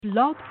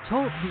Blog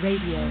Talk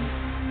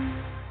Radio.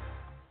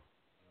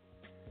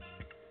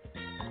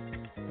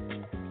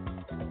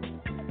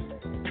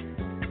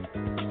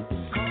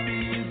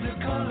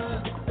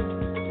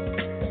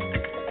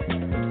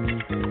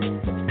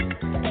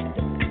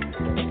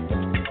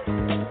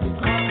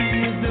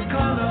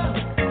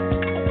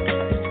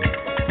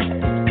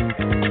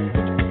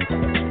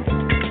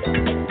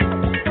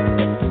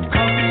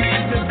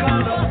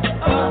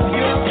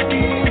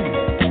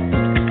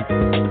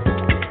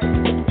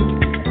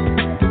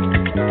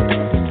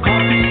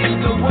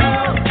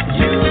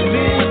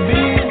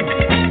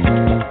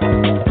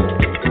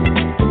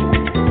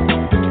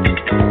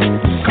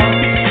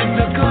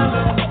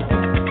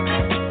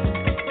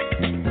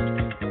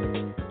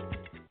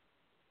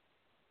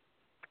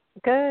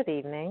 Good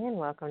evening and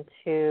welcome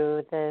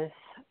to this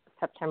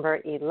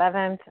September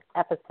 11th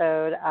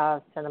episode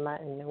of Cinema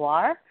and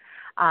Noir.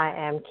 I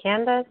am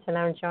Candace and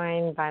I'm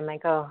joined by my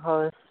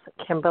co-host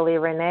Kimberly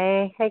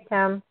Renee. Hey,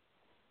 Kim.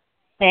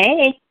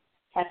 Hey,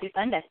 happy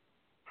Sunday.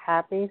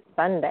 Happy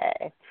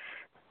Sunday.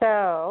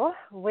 So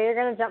we're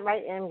going to jump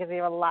right in because we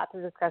have a lot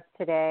to discuss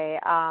today.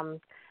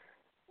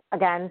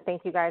 Again,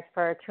 thank you guys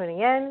for tuning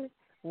in.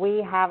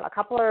 We have a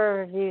couple of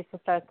reviews to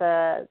start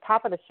the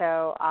top of the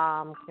show.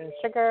 Queen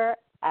Sugar,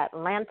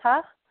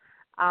 Atlanta,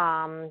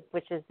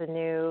 which is the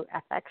new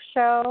FX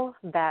show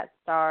that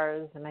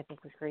stars, and I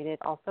think was created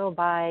also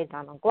by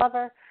Donald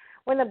Glover,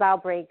 When the Bow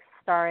Breaks,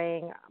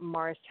 starring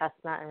Morris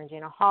Chestnut and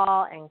Regina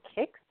Hall, and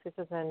Kicks, which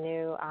is a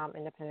new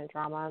independent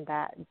drama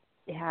that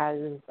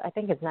has, I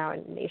think it's now a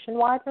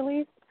nationwide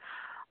release,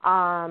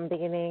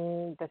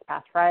 beginning this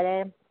past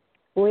Friday.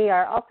 We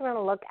are also going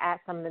to look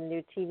at some of the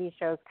new TV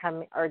shows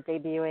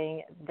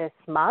debuting this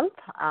month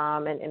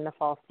and in the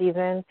fall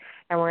season.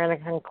 And we're going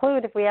to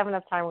conclude, if we have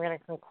enough time, we're going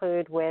to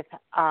conclude with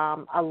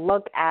a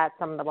look at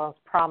some of the most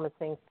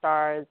promising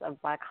stars of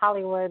Black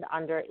Hollywood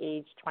under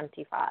age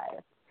 25.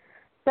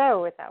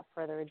 So without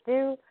further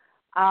ado,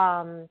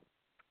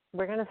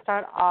 we're going to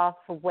start off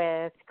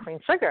with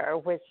Queen Sugar,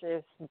 which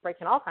is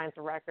breaking all kinds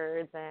of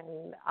records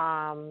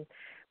and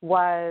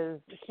was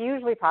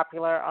hugely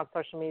popular on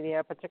social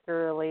media,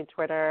 particularly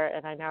Twitter,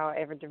 and I know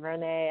Ava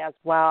DuVernay, as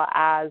well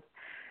as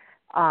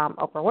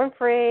Oprah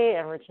Winfrey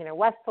and Regina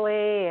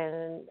Wesley,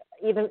 and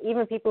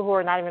even people who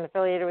are not even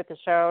affiliated with the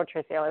show,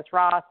 Tracee Ellis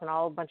Ross, and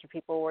a bunch of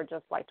people were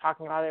just like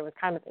talking about it. It was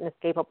kind of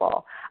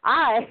inescapable.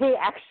 I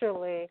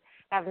actually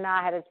have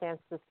not had a chance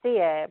to see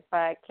it,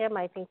 but Kim,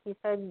 I think you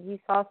said you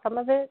saw some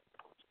of it.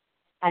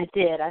 I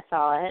did. I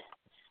saw it.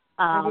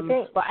 What did you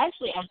think? Well,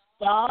 actually, I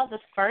saw the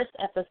first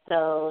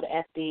episode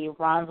at the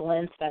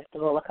Ron's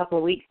Festival a couple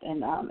of weeks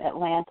in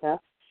Atlanta,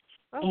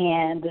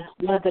 and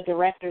one of the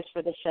directors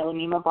for the show,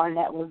 Nima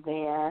Barnett, was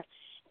there,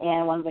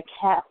 and one of the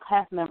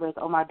cast members,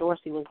 Omar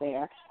Dorsey, was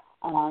there.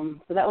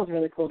 So that was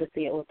really cool to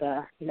see it with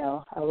a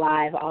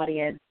live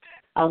audience,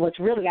 which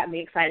really got me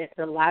excited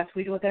to live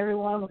tweet with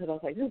everyone because I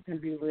was like, this is going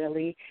to be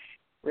really,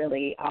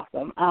 really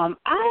awesome.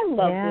 I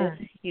love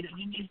this.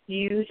 I'm a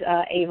huge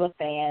Ava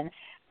fan.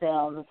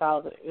 Films, so I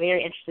was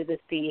very interested to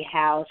see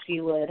how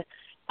she would,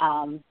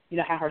 how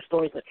her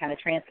stories would kind of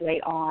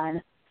translate on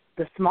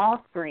the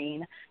small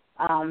screen.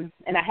 And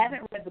I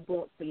haven't read the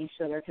book Queen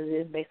Sugar because it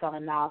is based on a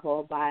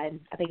novel by,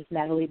 I think it's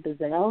Natalie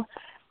Bazell.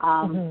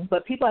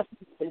 But people have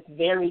said it's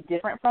very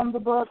different from the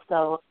book,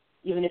 so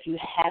even if you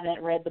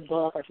haven't read the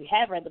book or if you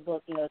have read the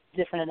book, it's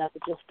different enough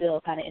that you'll still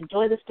kind of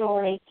enjoy the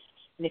story.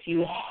 And if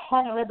you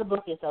haven't read the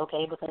book, it's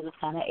okay because it's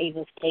kind of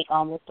Ava's take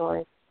on the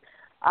story.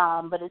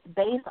 But it's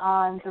based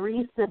on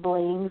three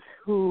siblings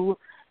who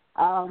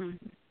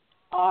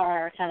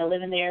are kind of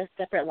living their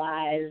separate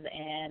lives,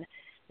 and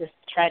this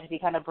tragedy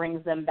kind of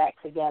brings them back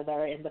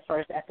together in the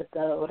first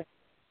episode.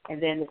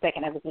 And then the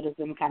second episode is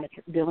them kind of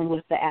dealing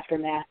with the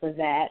aftermath of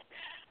that.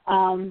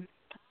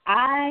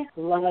 I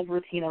love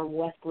Regina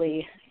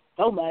Wesley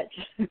so much.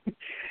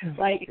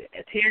 Like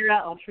Tara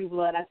on True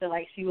Blood, I feel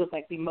like she was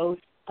like the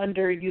most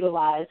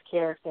underutilized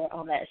character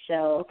on that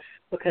show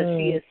because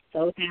she is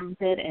so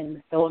talented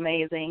and so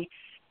amazing,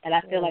 and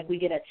I feel like we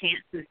get a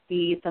chance to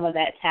see some of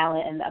that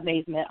talent and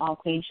amazement on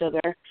Queen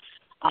Sugar.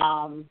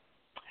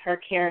 Her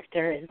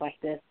character is like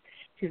this.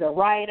 She's a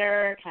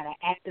writer, kind of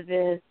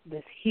activist,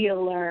 this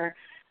healer,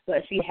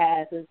 but she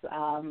has this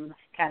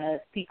kind of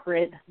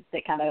secret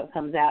that kind of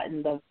comes out at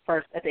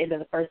the end of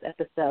the first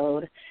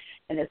episode,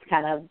 and it's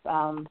kind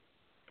of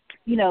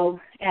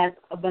adds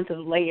a bunch of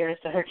layers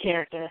to her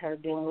character, her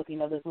dealing with,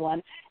 this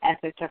one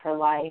aspect of her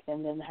life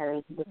and then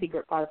the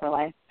secret part of her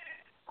life.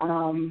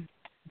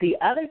 The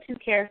other two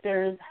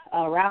characters,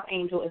 Ralph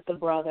Angel is the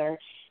brother.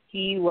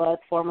 He was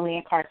formerly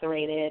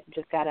incarcerated,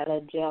 just got out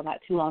of jail not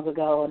too long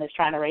ago, and is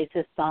trying to raise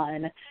his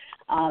son.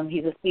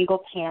 He's a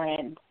single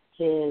parent.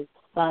 His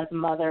son's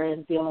mother is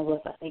dealing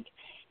with, I think,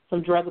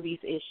 some drug abuse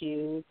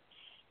issues.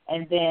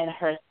 And then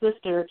her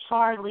sister,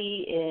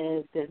 Charlie,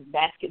 is this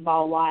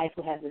basketball wife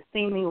who has a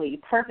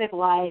seemingly perfect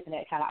life, and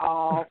it kind of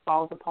all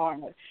falls apart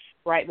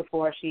right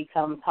before she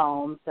comes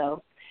home.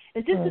 So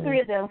it's just the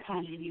three of them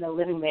kind of,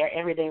 living their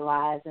everyday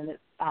lives, and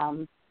it's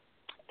and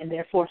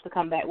they're forced to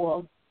come back.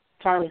 Well,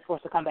 Charlie's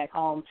forced to come back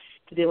home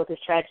to deal with this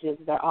tragedy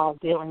that they're all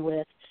dealing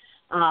with.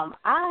 Like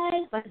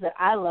I said,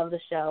 I love the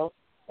show.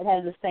 It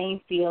has the same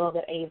feel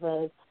that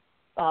Ava's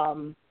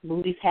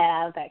movies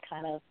have, that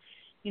kind of,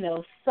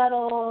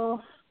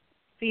 subtle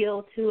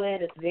feel to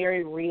it. It's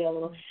very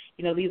real.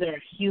 These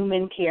are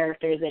human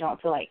characters. They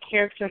don't feel like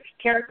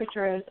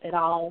caricatures at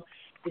all.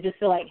 They just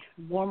feel like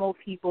normal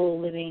people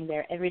living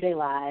their everyday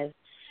lives.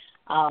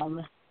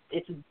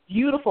 It's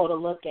beautiful to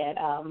look at.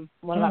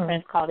 One of my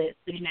friends called it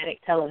cinematic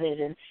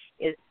television.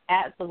 It's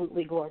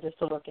absolutely gorgeous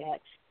to look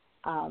at.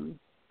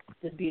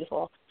 It's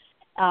beautiful.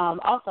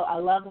 Also, I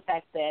love the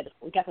fact that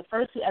we got the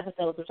first 2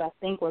 episodes, which I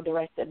think were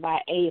directed by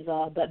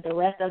Ava, but the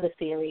rest of the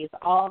series,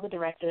 all the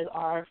directors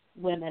are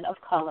women of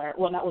color.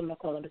 Well, not women of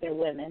color, but they're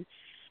women.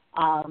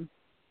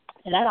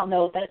 And I don't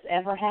know if that's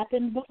ever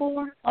happened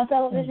before on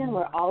television,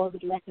 where all of the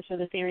directors for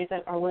the series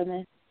are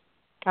women.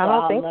 I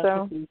don't think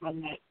so.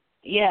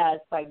 Yeah,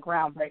 it's like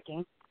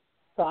groundbreaking.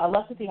 So I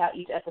love to see how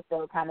each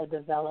episode kind of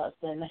develops,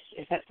 and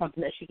if that's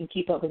something that she can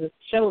keep up, because the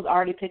show's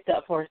already picked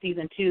up for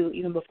season 2,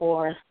 even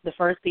before the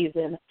first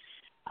season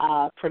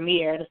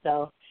premiered.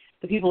 So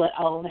the people at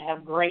OWN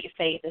have great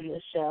faith in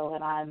this show,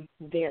 and I'm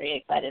very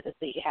excited to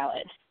see how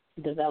it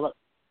develops.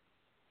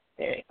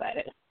 Very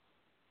excited.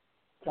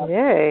 So.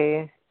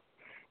 Yay.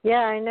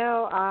 Yeah, I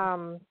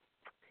know.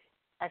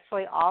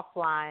 Actually,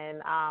 offline,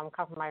 a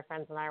couple of my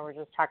friends and I were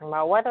just talking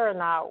about whether or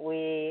not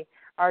we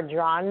are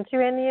drawn to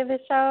any of the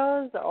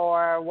shows,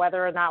 or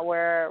whether or not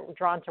we're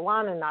drawn to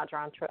one and not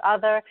drawn to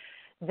other.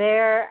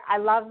 I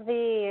love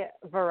the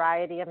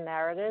variety of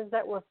narratives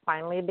that we're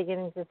finally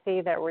beginning to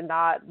see, that we're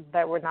not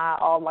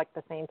all like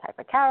the same type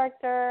of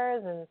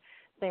characters and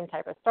same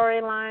type of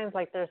storylines.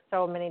 Like, there's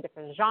so many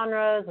different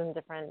genres and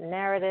different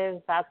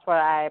narratives. That's what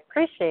I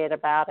appreciate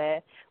about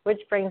it,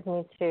 which brings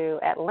me to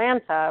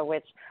Atlanta,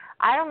 which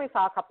I only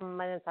saw a couple of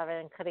minutes of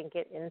it and couldn't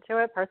get into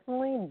it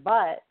personally,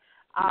 but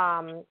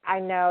I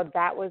know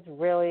that was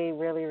really,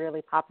 really,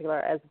 really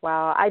popular as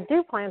well. I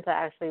do plan to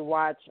actually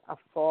watch a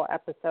full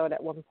episode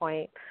at one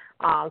point,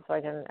 so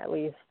I can at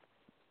least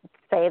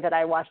say that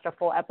I watched a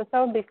full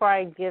episode before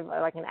I give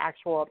like an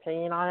actual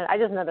opinion on it. I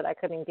just know that I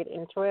couldn't get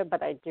into it,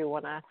 but I do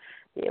want to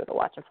be able to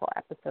watch a full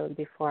episode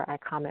before I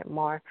comment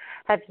more.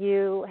 Have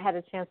you had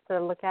a chance to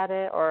look at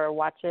it or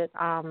watch it,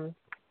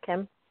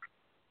 Kim?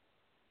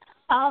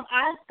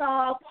 I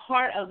saw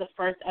part of the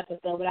first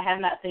episode, but I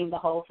have not seen the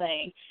whole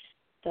thing.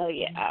 So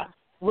yeah,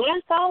 what I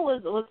saw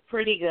was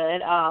pretty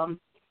good.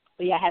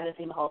 But yeah, I haven't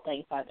seen the whole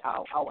thing, so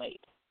I'll wait.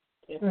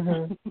 Yes.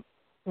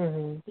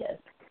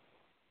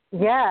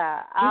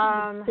 Yeah.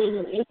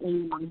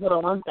 Hold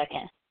on 1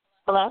 second.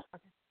 Hello?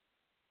 Okay.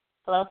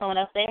 Hello, someone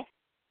else there?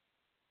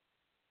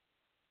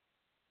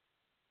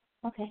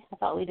 Okay, I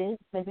thought we did.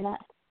 Maybe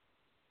not.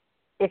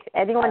 If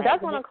anyone does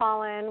want to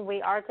call in,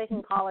 we are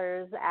taking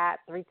callers at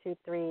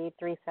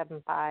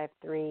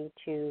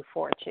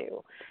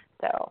 323-375-3242.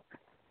 So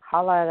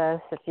call at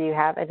us if you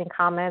have any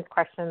comments,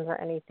 questions,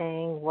 or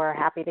anything. We're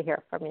happy to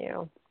hear from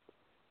you.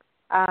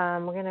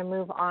 We're going to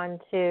move on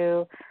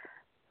to,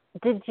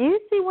 did you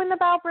see When the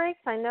Bell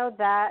Breaks? I know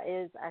that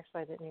is,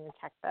 actually I didn't even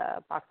check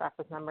the box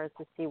office numbers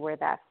to see where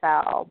that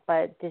fell,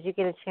 but did you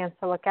get a chance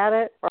to look at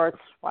it or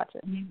just watch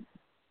it?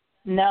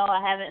 No, I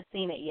haven't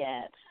seen it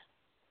yet.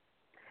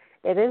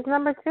 It is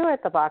number 2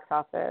 at the box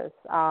office.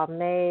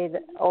 Made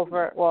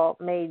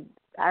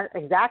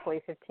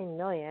exactly $15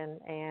 million,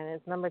 and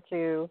it's number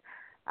 2.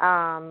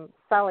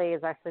 Sully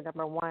is actually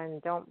number 1.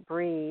 Don't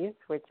Breathe,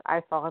 which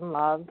I saw and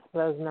loved,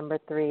 was number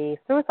 3.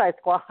 Suicide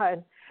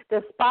Squad,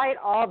 despite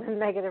all the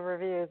negative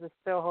reviews, is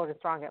still holding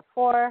strong at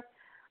 4.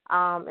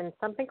 And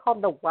something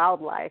called The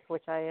Wildlife,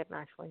 which I am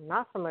actually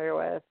not familiar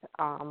with,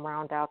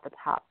 round out the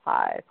top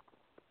 5.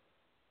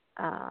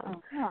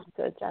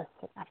 So just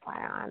an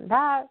FYI on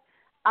that.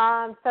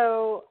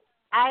 So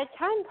I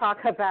can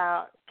talk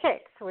about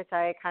Kicks, which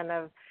I kind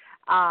of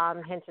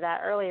hinted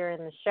at earlier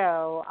in the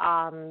show.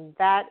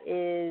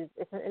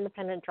 It's an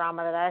independent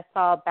drama that I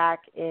saw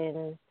back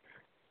in,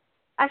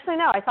 actually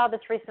no, I saw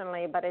this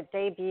recently, but it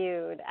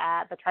debuted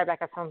at the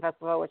Tribeca Film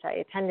Festival, which I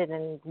attended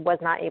and was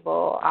not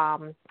able,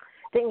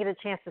 didn't get a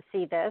chance to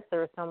see this. There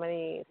were so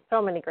many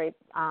great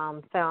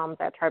films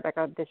at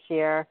Tribeca this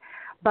year.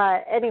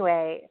 But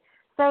anyway,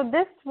 so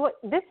this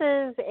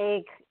is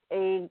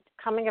a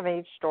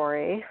coming-of-age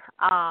story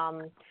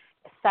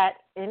set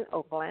in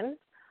Oakland.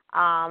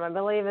 I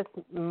believe it's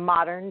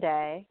modern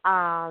day,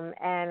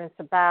 and it's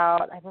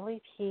about, I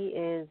believe he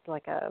is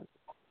like a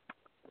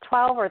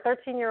 12 or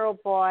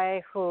 13-year-old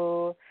boy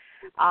who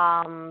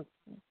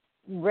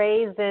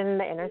raised in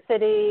the inner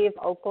city of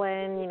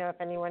Oakland. You know, if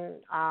anyone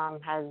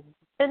has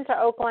been to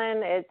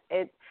Oakland,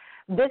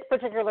 this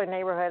particular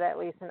neighborhood, at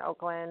least in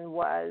Oakland,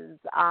 was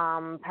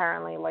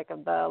apparently like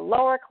of the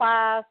lower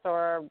class,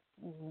 or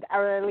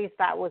at least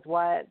that's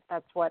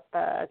what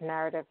the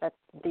narrative that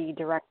the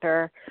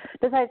director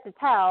decided to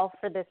tell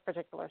for this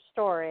particular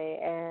story.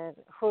 And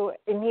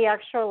he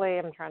actually,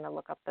 I'm trying to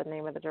look up the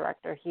name of the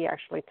director. He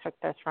actually took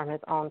this from his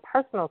own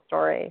personal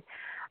story,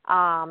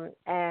 and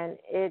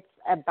it's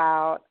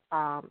about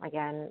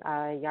again,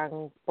 a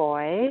young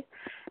boy,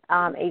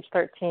 age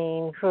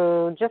 13,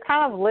 who just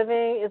kind of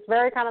living, it's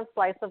very kind of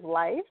slice of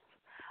life,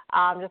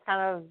 just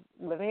kind of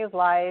living his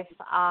life.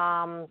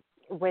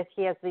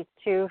 He has these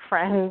two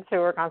friends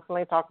who are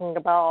constantly talking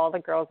about all the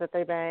girls that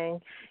they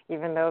bang,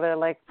 even though they're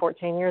like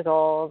 14 years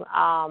old.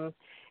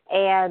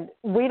 And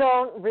we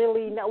don't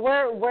really know.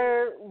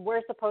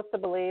 We're supposed to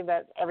believe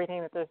that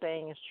everything that they're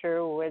saying is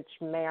true, which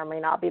may or may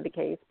not be the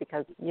case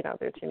because, you know,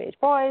 they're teenage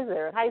boys,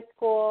 they're in high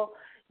school.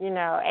 You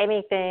know,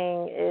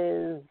 anything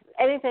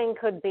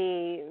could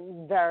be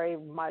very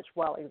much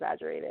well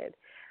exaggerated.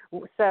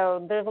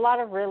 So there's a lot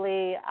of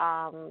really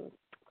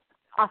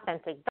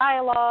authentic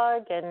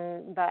dialogue,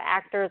 and the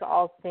actors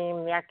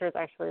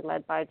actually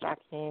led by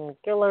Joaquin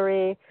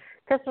Guillory,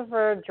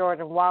 Christopher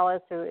Jordan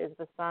Wallace, who is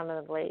the son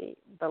of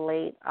the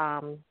late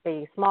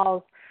Biggie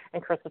Smalls,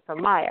 and Christopher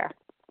Meyer.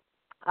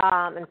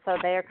 And so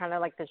they are kind of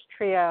like this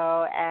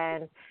trio,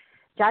 and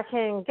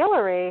Joaquin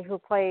Guillory, who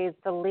plays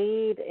the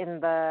lead in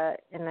the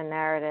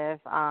narrative,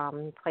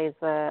 plays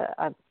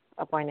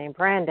a boy named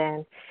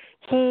Brandon.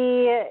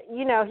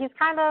 He's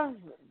kind of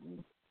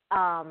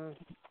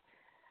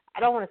I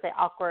don't want to say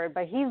awkward,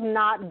 but he's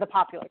not the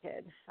popular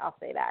kid. I'll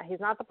say that. He's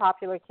not the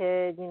popular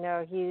kid. You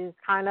know, he's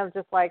kind of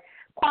just like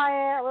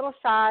quiet, a little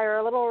shy, or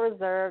a little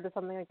reserved or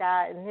something like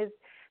that. And his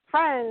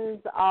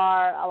friends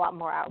are a lot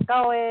more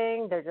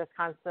outgoing. They're just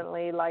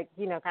constantly like,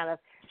 you know, kind of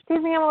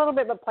teasing him a little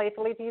bit, but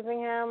playfully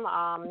teasing him.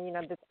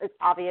 It's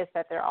obvious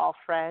that they're all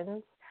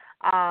friends.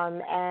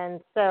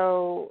 And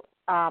so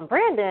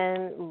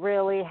Brandon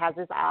really has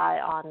his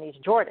eye on these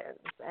Jordans,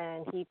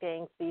 and he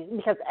thinks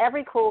because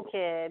every cool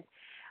kid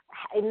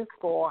in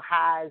school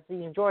has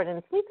these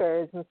Jordan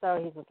sneakers, and so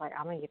he's just like,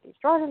 I'm going to get these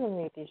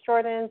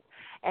Jordans,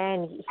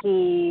 and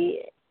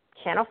he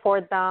can't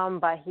afford them,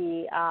 but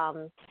he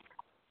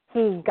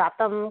got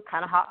them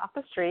kind of hot off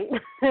the street,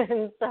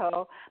 and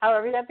so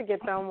however he had to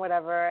get them,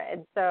 whatever,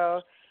 and so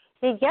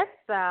he gets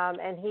them,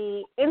 and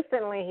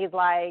he's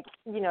like,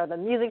 you know, the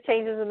music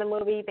changes in the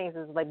movie. He thinks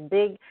it's like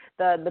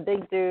the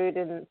big dude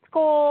in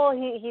school.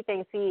 He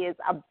thinks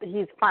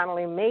he's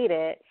finally made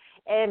it,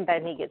 and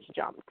then he gets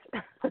jumped.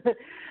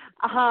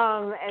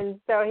 And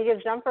so he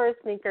gets jumped for his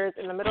sneakers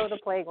in the middle of the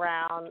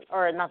playground,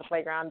 or not the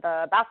playground,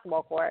 the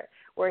basketball court,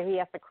 where he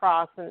has to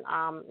cross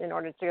in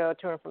order to go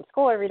to and from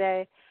school every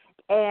day.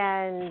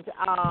 And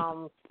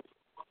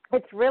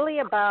it's really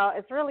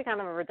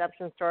kind of a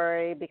redemption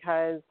story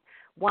because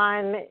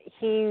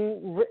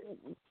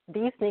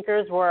these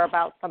sneakers were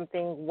about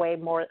something way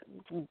more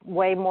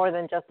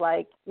than just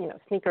like, you know,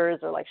 sneakers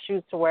or like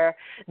shoes to wear.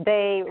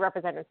 They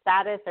represented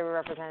status. They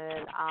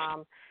represented,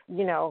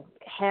 you know,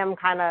 him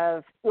kind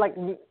of like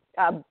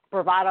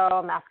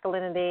bravado,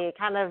 masculinity,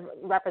 kind of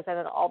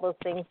represented all those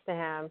things to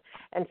him.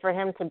 And for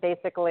him to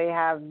basically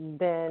have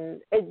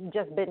been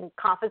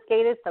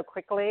confiscated so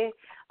quickly,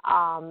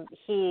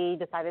 he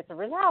decided to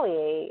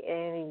retaliate,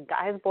 and he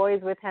got his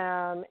boys with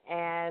him.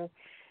 And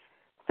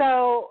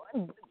so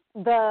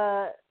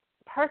the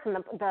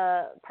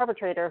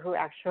perpetrator who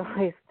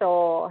actually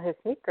stole his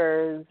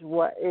sneakers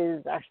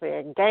is actually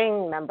a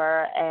gang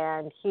member,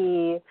 and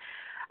he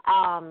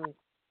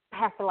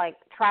has to like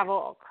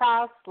travel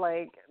across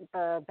like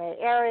the Bay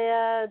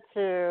Area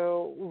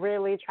to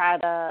really try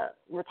to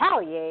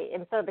retaliate.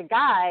 And so the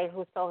guy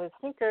who stole his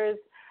sneakers,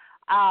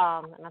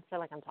 and I feel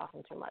like I'm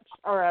talking too much,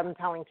 or I'm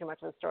telling too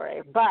much of the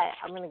story, but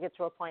I'm going to get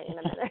to a point in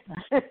a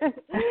minute.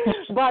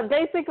 But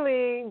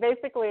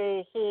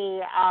basically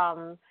he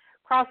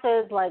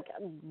crosses like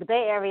the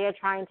Bay Area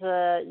trying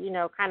to, you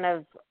know, kind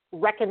of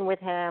reckon with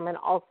him, and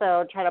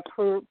also try to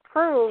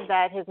prove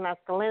that his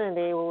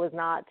masculinity was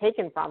not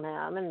taken from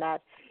him, and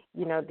that,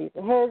 you know, these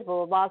are his,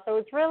 blah, blah, blah. So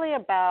it's really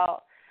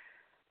about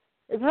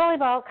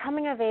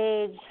coming of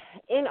age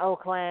in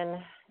Oakland,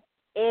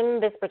 in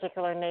this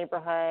particular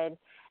neighborhood,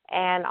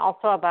 and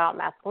also about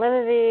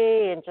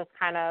masculinity, and just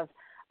kind of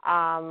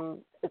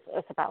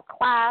it's about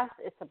class.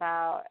 It's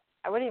about,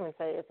 I wouldn't even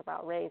say it's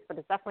about race, but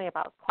it's definitely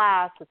about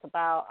class. It's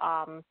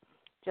about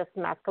just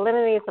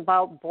masculinity. It's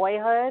about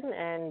boyhood,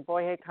 and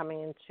boyhood coming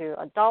into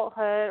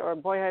adulthood, or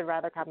boyhood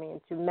rather coming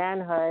into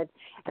manhood,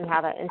 and how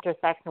that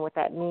intersects and what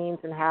that means,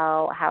 and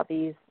how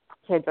these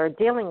kids are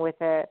dealing with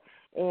it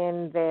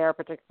in their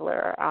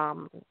particular,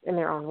 in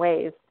their own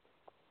ways.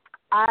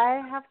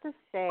 I have to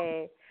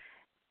say,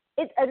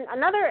 it's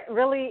another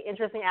really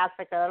interesting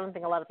aspect that I don't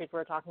think a lot of people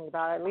are talking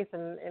about, at least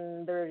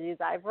in the reviews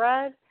I've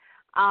read.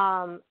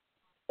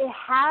 It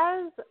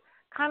has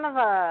kind of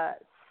a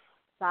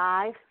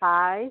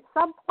sci-fi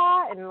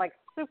subplot, and like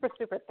super,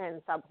 super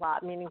thin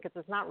subplot, meaning because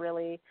it's not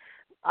really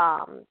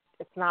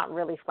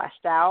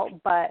fleshed out,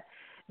 but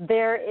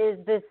there is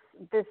this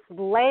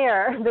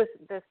layer,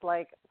 this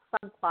like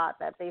subplot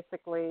that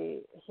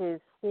basically his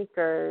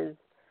sneakers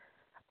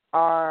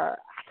are,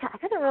 I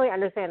couldn't really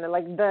understand it.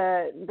 Like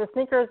the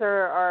sneakers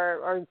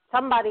are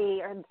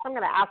somebody, or some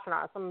kind of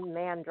astronaut, some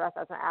man dressed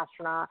as an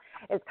astronaut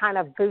is kind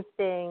of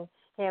boosting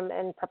him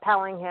and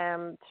propelling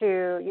him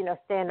to, you know,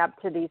 stand up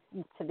to these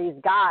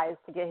guys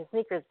to get his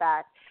sneakers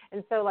back.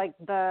 And so like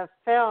the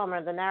film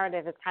or the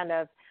narrative is kind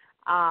of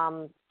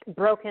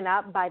broken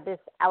up by this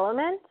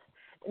element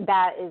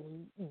that is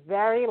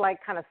very like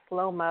kind of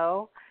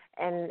slow-mo,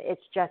 and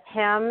it's just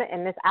him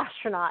and this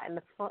astronaut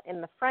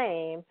in the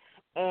frame,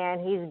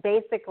 and he's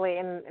basically,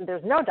 and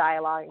there's no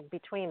dialogue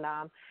between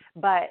them,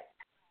 but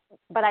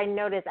I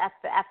noticed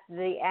at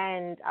the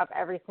end of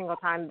every single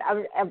time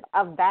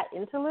of that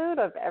interlude,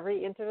 of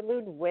every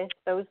interlude with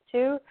those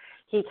two,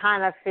 he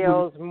kind of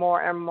feels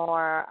more and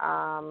more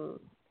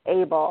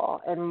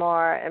able and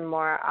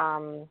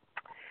more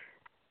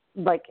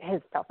like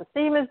his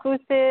self-esteem is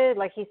boosted.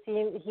 Like he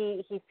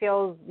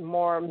feels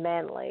more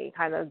manly,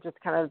 kind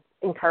of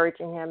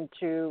encouraging him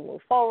to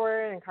move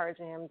forward,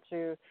 encouraging him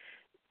to,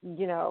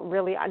 you know,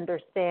 really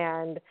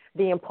understand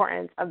the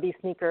importance of these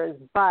sneakers,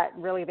 but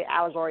really the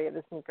allegory of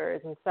the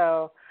sneakers. And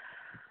so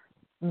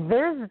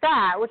there's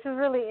that, which is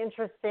really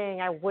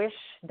interesting. I wish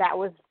that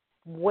was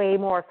way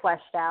more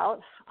fleshed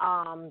out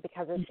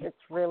because it's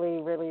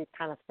really, really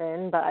kind of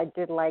thin, but I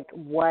did like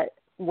what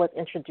was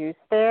introduced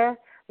there,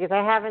 because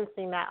I haven't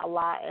seen that a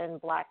lot in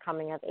Black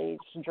coming-of-age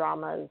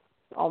dramas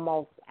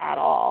almost at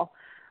all,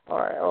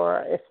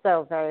 or if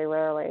so, very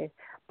rarely.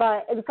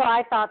 And so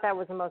I thought that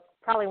was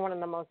probably one of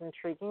the most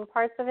intriguing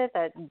parts of it,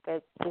 that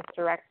this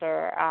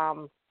director,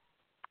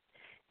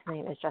 his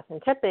name is Justin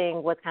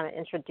Tipping, was kind of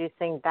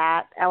introducing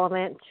that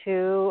element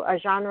to a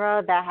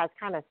genre that has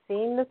kind of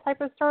seen this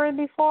type of story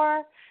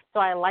before.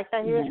 So I like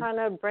that he was trying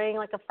to bring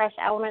like a fresh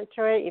element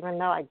to it, even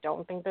though I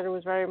don't think that it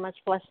was very much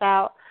fleshed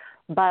out.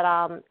 But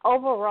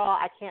overall,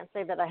 I can't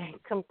say that I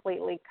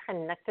completely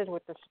connected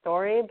with the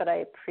story, but I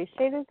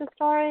appreciated the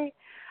story.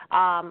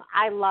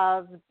 I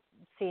love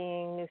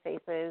seeing new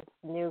faces,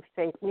 new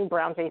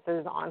brown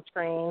faces on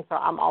screen. So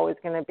I'm always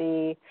going to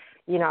be,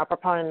 you know, a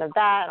proponent of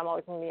that. I'm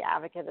always going to be an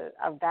advocate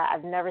of that.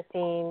 I've never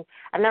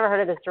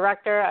heard of this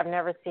director. I've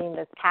never seen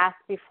this cast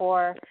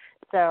before.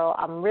 So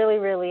I'm really,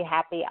 really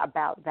happy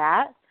about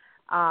that.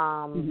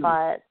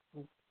 But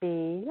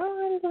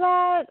beyond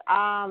that,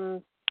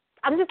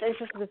 I'm just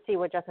interested to see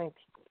what Justin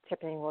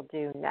Tipping will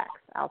do next.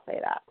 I'll say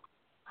that.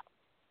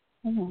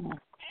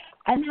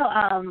 I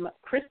know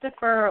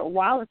Christopher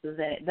Wallace is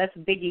in it. That's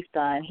Biggie's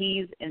son.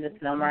 He's in this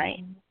film,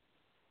 right?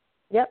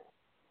 Yep.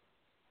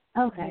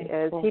 Okay. He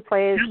is. Cool.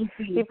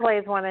 He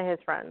plays one of his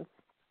friends.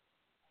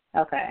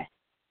 Okay.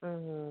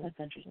 That's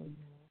interesting.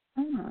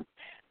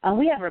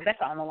 We have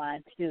Rebecca on the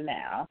line too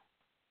now.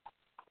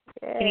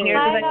 Yay. Can you hear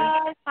us, Rebecca?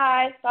 Hi,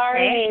 hi.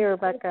 Sorry. Hey,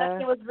 Rebecca.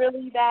 It was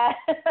really bad.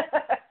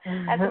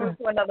 I had to move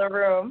to another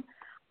room.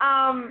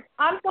 I'm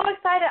so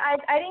excited.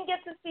 I didn't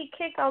get to see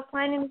Kick. I was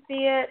planning to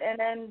see it, and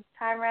then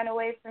time ran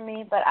away from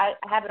me. But I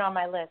have it on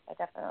my list. I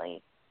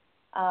definitely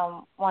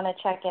want to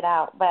check it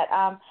out. But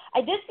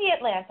I did see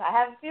Atlanta. I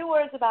have a few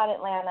words about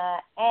Atlanta.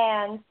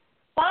 And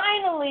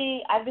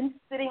finally, I've been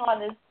sitting on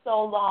this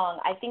so long.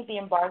 I think the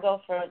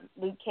embargo for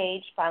Luke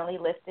Cage finally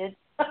lifted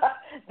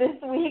this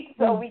week,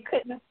 so we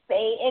couldn't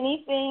say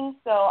anything.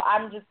 So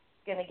I'm just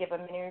going to give a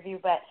mini review.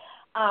 But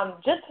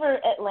just for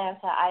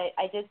Atlanta,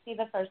 I did see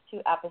the first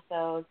 2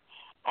 episodes,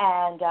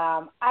 and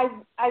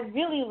I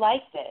really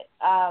liked it.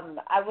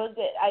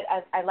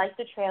 I liked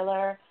the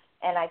trailer,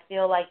 and I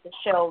feel like the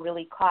show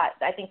really caught.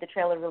 I think the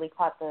trailer really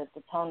caught the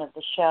tone of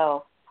the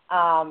show.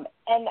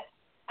 And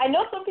I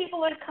know some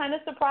people are kind of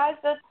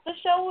surprised that the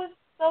show was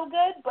so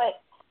good,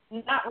 but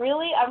not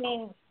really. I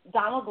mean,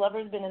 Donald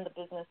Glover's been in the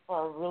business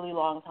for a really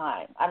long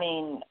time. I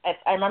mean, if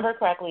I remember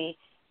correctly,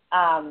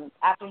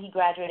 after he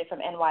graduated from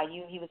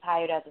NYU, he was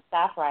hired as a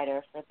staff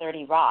writer for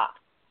 30 Rock.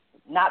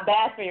 Not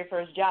bad for your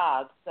first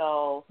job.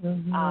 So,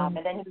 and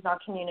then he was on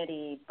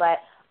Community. But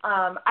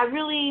I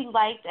really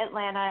liked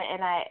Atlanta,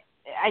 and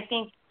I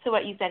think to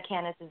what you said,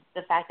 Candace, is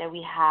the fact that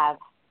we have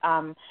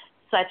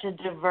such a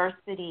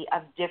diversity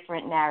of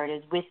different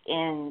narratives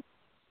within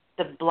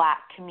the Black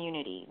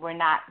community. We're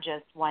not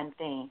just one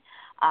thing.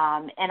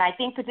 And I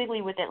think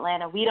particularly with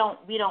Atlanta, we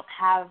don't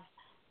have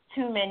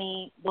too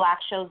many Black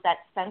shows that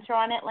center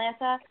on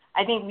Atlanta.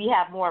 I think we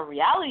have more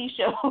reality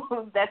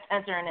shows that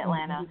center in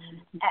Atlanta.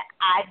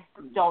 I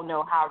don't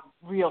know how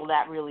real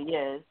that really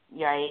is,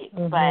 right?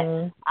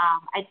 But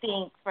I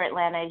think for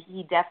Atlanta,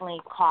 he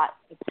definitely caught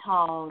the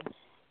tone.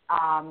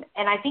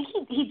 And I think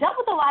he dealt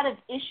with a lot of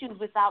issues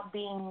without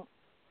being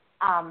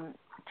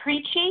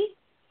preachy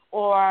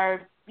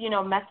or,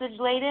 message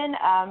laden.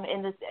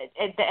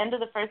 At the end of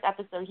the first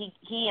episode,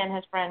 he and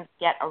his friends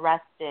get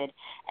arrested,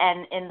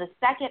 and in the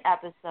second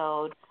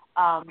episode,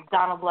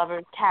 Donald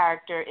Glover's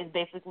character is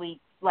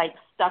basically like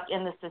stuck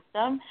in the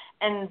system.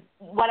 And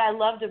what I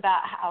loved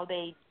about how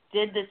they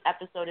did this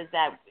episode is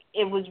that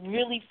it was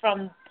really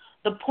from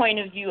the point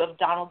of view of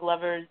Donald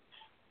Glover's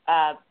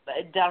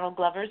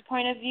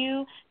point of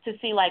view, to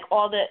see like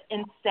all the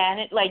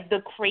insanity, like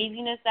the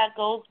craziness that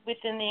goes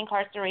within the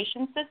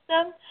incarceration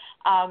system.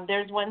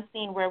 There's one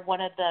scene where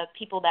one of the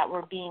people that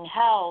were being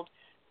held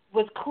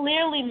was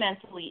clearly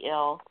mentally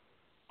ill,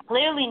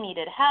 clearly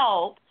needed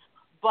help,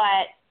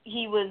 but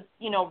he was,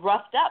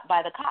 roughed up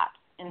by the cops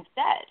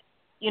instead.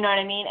 You know what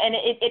I mean? And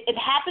it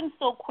happened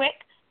so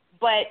quick,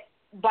 but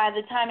by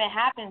the time it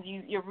happens,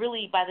 you're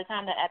really, by the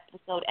time the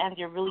episode ends,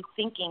 you're really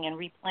thinking and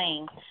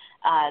replaying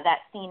that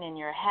scene in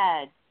your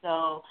head.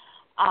 So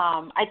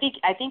I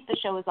think the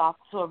show is off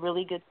to a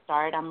really good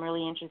start. I'm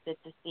really interested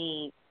to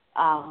see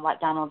what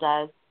Donald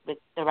does with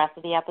the rest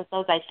of the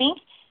episodes. I think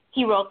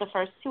he wrote the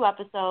first 2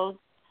 episodes,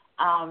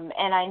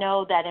 and I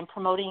know that in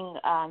promoting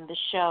the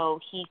show,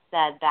 he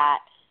said that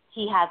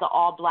he has an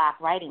all-black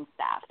writing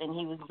staff, and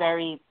he was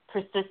very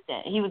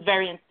persistent. He was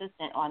very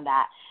insistent on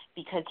that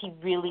because he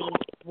really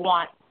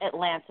wants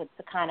Atlanta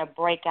to kind of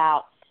break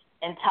out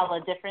and tell a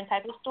different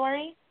type of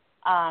story.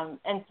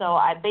 And so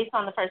based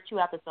on the first 2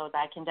 episodes,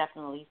 I can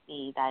definitely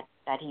see that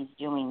he's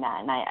doing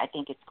that, and I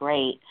think it's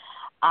great.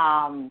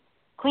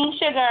 Queen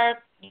Sugar,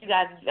 you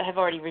guys have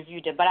already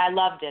reviewed it, but I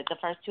loved it. The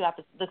first 2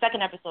 episodes, the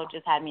second episode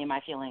just had me in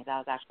my feelings. I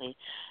was actually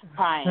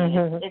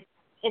crying.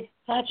 It's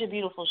such a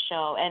beautiful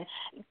show, and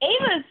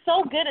Ava is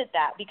so good at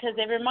that because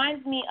it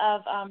reminds me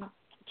of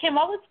Kim.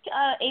 What was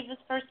Ava's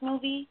first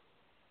movie?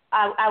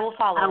 I Will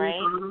Follow,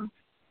 right?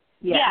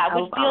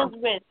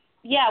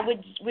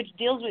 Which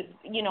deals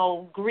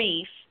with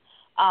grief,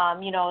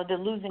 the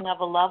losing of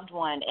a loved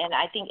one, and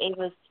I think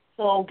Ava's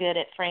so good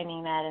at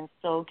framing that and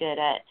so good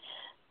at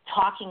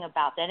talking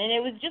about that. And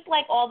it was just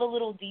like all the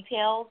little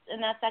details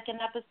in that second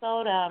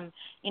episode,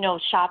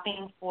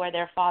 shopping for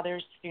their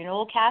father's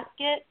funeral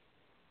casket,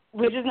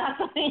 which is not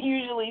something you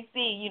usually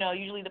see.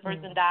 Usually the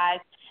person dies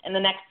and the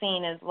next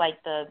scene is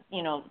like the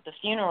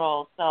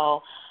funeral.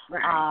 So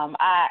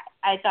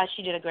I thought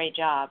she did a great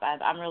job.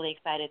 I'm really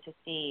excited to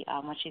see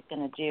what she's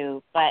going to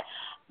do. But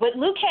with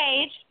Luke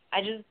Cage,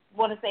 I just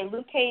want to say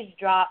Luke Cage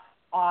dropped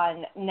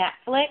on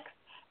Netflix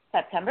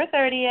September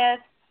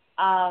 30th.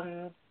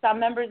 Some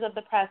members of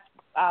the press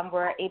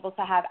were able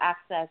to have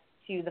access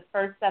to the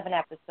first 7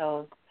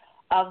 episodes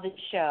of the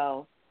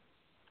show.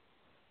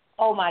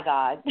 Oh, my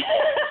God.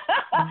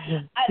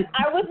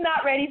 I was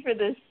not ready for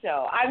this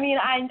show. I mean,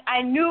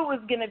 I knew it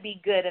was going to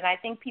be good, and I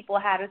think people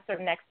had a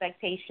certain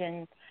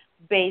expectation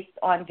based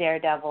on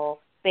Daredevil,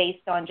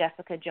 based on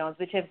Jessica Jones,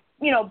 which have,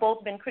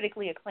 both been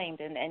critically acclaimed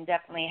and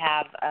definitely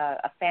have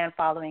a fan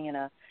following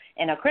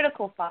and a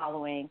critical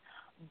following.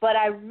 But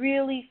I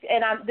really,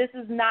 this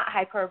is not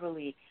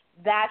hyperbole,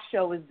 that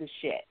show is the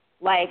shit.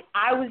 Like,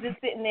 I was just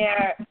sitting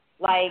there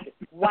like,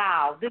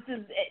 wow,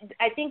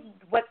 I think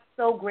what's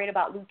so great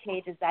about Luke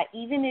Cage is that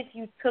even if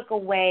you took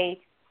away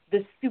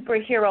the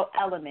superhero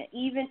element,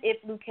 even if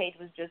Luke Cage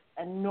was just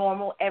a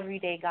normal,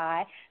 everyday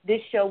guy,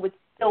 this show would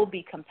still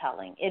be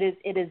compelling. It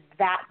is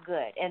that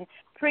good. And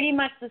pretty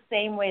much the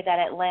same way that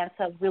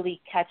Atlanta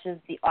really catches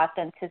the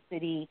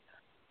authenticity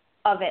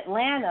of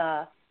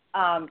Atlanta,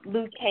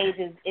 Luke Cage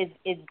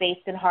is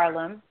based in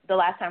Harlem. The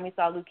last time we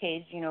saw Luke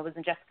Cage, was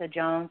in Jessica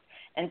Jones.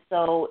 And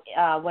so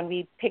when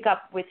we pick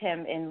up with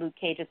him in Luke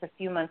Cage, it's a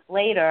few months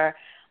later,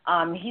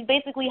 he's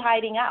basically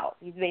hiding out.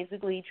 He's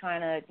basically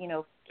trying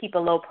to, keep a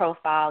low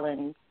profile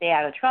and stay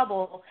out of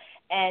trouble.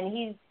 And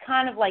he's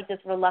kind of like this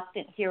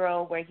reluctant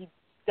hero where he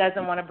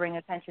doesn't want to bring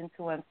attention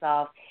to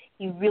himself.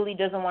 He really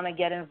doesn't want to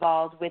get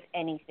involved with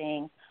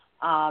anything.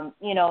 And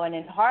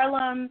in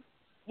Harlem,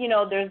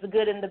 there's the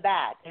good and the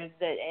bad.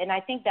 And I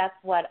think that's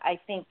what I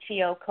think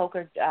Chio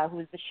Coker,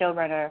 who is the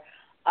showrunner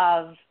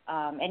of,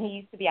 and he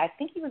used to be, I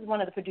think he was one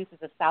of the producers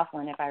of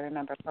Southland, if I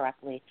remember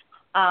correctly.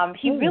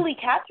 He really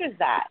captures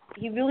that.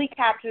 He really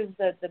captures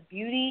the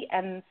beauty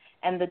and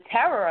the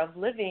terror of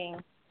living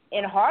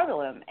in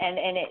Harlem, and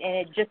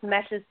it just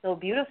meshes so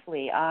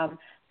beautifully.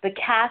 The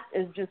cast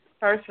is just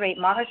first rate.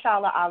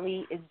 Mahershala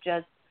Ali is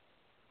just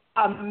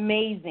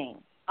amazing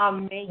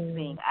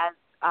as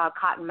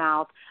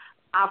Cottonmouth.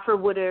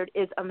 Alfred Woodard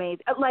is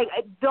amazing. Like,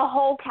 the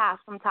whole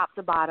cast from top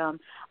to bottom,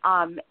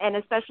 and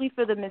especially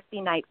for the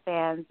Misty Knight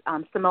fans,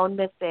 Simone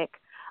Missick,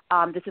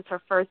 this is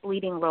her first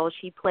leading role.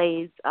 She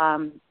plays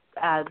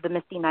the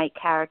Misty Knight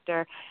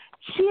character.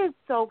 She is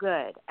so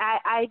good.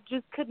 I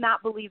just could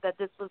not believe that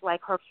this was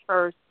like her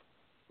first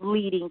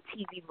leading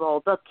TV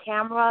role. The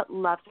camera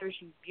loves her.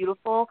 She's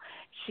beautiful.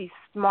 She's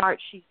smart.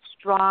 She's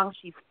strong.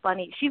 She's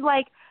funny. She's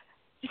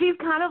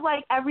kind of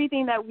like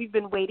everything that we've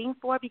been waiting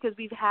for, because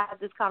we've had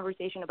this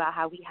conversation about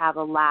how we have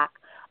a lack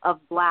of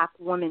black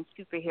women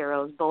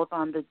superheroes, both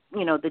on the,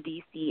 the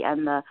DC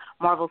and the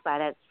Marvel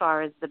side as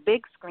far as the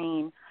big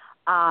screen.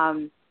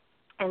 And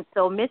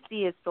so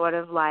Misty is sort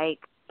of like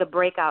the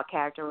breakout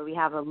character where we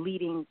have a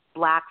leading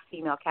black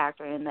female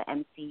character in the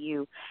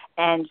MCU,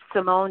 and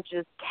Simone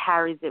just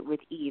carries it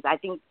with ease. I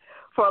think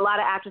for a lot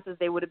of actresses,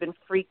 they would have been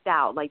freaked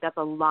out. Like, that's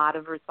a lot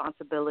of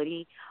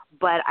responsibility.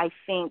 But I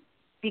think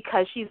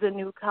because she's a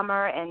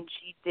newcomer and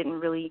she didn't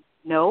really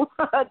know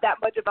that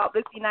much about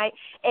Misty Knight,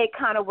 it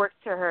kind of works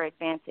to her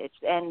advantage.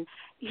 And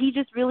he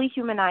just really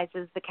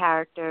humanizes the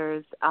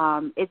characters.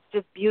 It's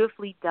just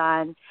beautifully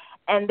done.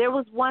 And there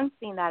was one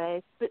scene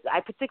that I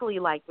particularly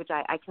liked, which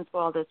I can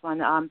spoil this one.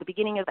 The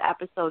beginning of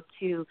episode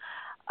 2,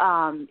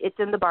 it's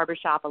in the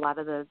barbershop. A lot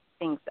of the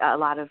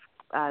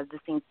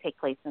scenes take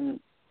place in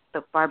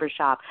the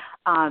barbershop.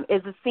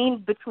 Is a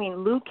scene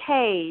between Luke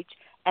Cage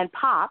and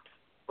Pops,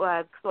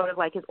 sort of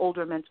like his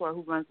older mentor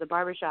who runs the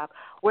barbershop,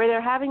 where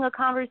they're having a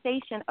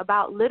conversation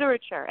about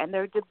literature, and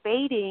they're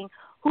debating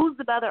who's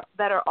the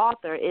better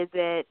author. Is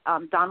it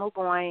Donald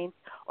Goines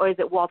or is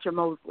it Walter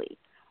Mosley?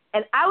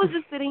 And I was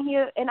just sitting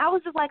here, and I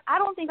was just like, I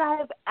don't think I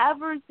have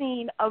ever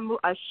seen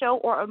a show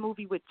or a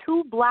movie with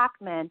two black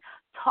men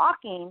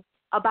talking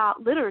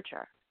about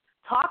literature,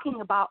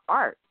 talking about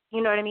art,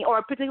 you know what I mean,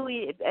 or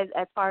particularly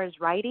as far as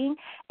writing.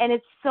 And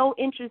it's so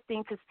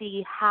interesting to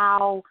see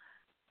how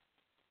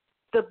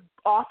the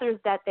authors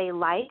that they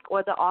like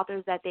or the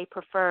authors that they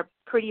prefer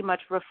pretty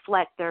much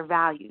reflect their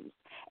values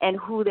and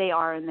who they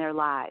are in their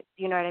lives,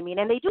 you know what I mean?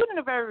 And they do it in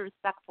a very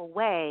respectful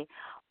way,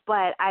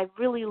 but I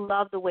really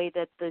love the way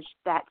that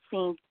that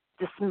scene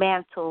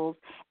dismantles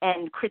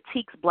and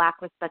critiques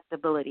black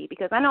respectability,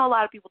 because I know a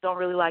lot of people don't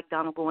really like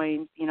Donald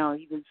Goines. You know,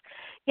 he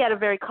had a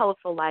very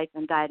colorful life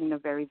and died in a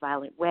very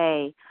violent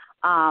way.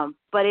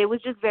 But it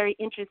was just very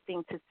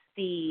interesting to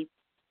see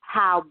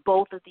how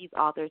both of these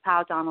authors,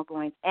 how Donald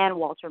Goines and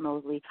Walter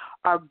Mosley,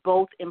 are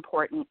both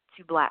important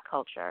to black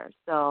culture.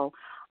 So,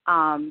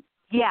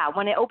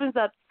 when it opens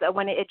up,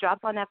 when it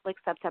drops on Netflix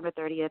September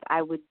 30th,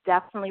 I would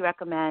definitely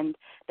recommend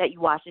that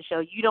you watch the show.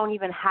 You don't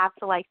even have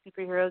to like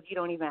superheroes. You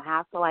don't even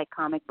have to like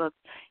comic books.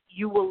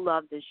 You will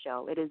love this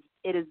show.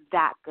 It is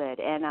that good.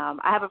 And I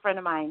have a friend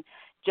of mine,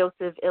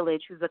 Joseph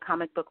Illich, who's a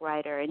comic book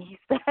writer, and he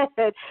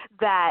said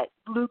that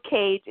Luke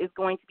Cage is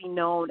going to be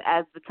known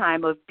as the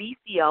time of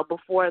BCL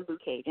before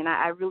Luke Cage. And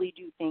I really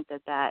do think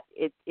that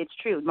it's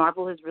true.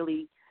 Marvel has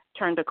really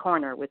turned a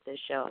corner with this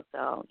show.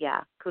 So,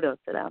 yeah, kudos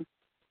to them.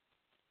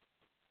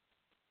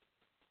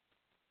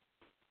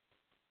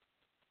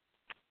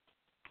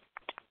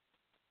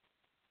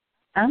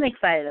 I'm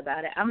excited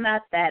about it. I'm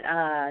not that,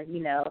 I'm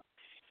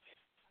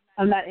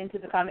not into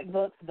the comic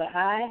books, but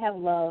I have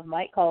loved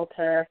Mike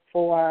Coulter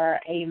for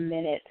a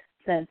minute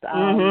since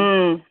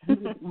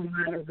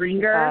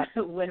Ringer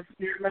with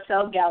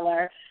Michelle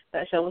Gellar.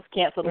 That show was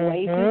canceled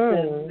way too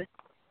soon.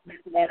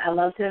 And I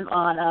loved him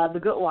on The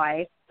Good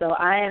Wife, so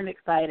I am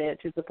excited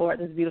to support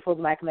this beautiful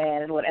black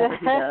man and whatever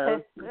he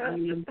does.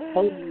 I'm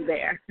totally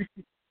there.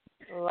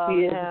 Love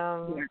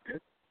him.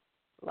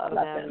 Love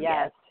him.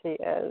 Yes, he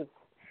is.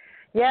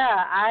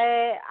 Yeah,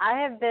 I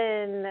have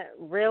been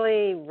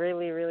really,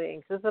 really, really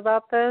anxious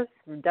about this.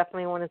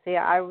 Definitely want to see it.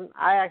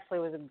 I actually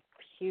was a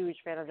huge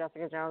fan of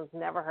Jessica Jones.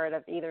 Never heard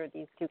of either of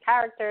these two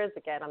characters.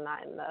 Again, I'm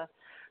not in the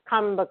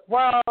comic book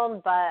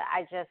world, but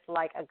I just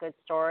like a good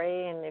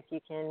story. And if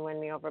you can win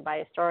me over by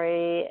a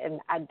story,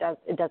 and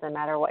it doesn't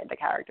matter what the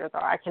characters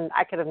are.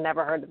 I could have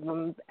never heard of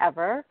them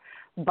ever,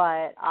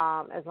 but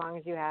as long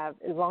as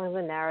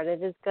the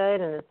narrative is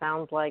good, and it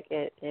sounds like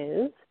it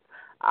is,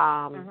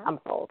 I'm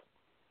sold.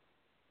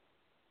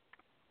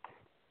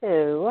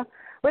 So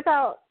we're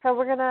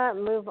going to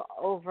move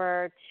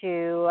over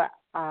to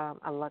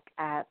a look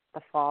at the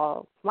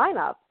fall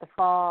lineup, the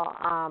fall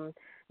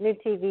new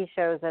TV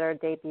shows that are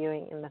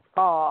debuting in the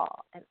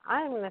fall. And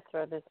I'm going to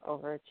throw this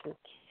over to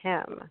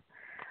Kim.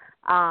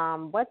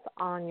 What's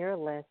on your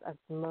list of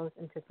most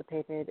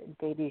anticipated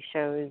debut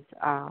shows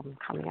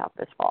coming out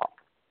this fall?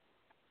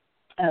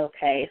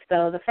 Okay,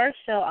 so the first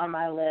show on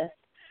my list,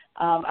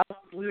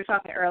 we were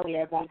talking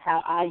earlier about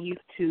how I used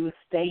to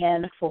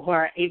stand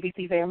for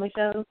ABC Family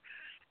shows.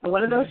 And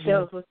one of those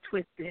shows was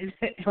Twisted.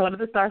 One of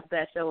the stars of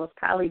that show was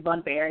Kylie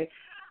Bunbury.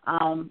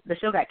 The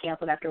show got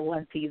canceled after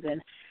one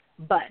season.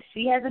 But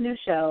she has a new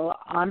show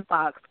on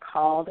Fox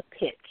called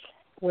Pitch,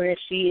 where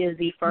she is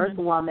the first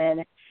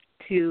woman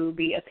to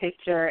be a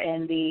pitcher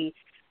in the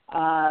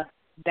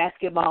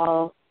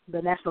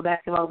the National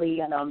Basketball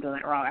League. I know I'm doing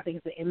it wrong. I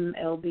think it's the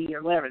MLB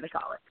or whatever they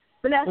call it.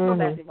 The National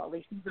Basketball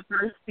League. She's the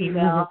first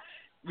female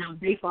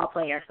baseball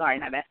player. Sorry,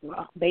 not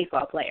basketball.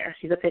 Baseball player.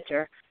 She's a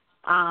pitcher.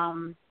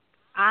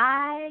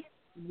 I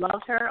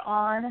loved her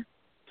on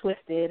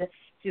Twisted.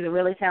 She's a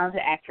really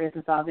talented actress,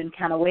 and so I've been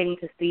kind of waiting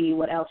to see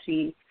what else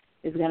she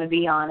is going to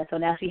be on. And so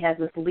now she has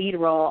this lead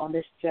role on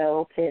this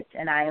show, Pitch,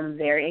 and I am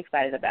very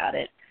excited about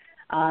it.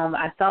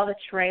 I saw the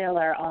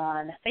trailer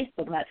on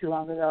Facebook not too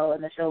long ago,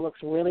 and the show looks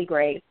really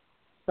great.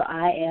 So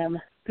I am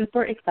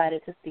super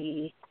excited to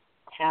see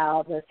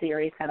how the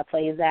series kind of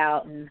plays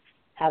out and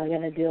how they're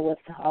going to deal with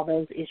all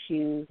those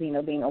issues, being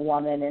a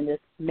woman in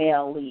this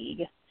male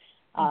league.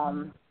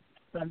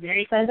 So I'm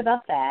very excited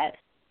about that.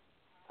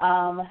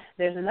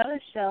 There's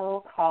another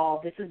show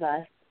called This Is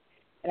Us.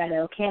 And I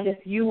know, Candace,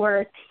 you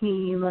were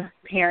Team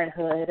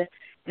Parenthood.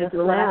 And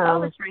so when I saw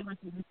the trailer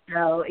for this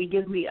show, it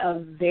gives me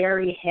a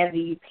very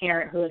heavy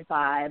Parenthood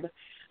vibe.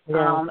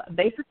 Yeah.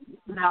 Basically,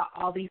 about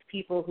all these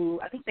people who,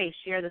 I think they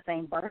share the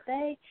same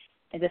birthday,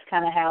 and just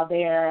kind of how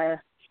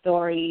their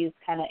stories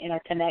kind of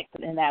interconnect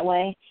in that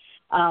way.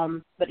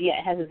 But, yeah,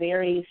 it has a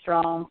very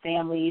strong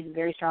families,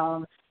 very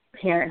strong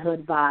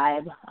Parenthood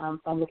vibe. So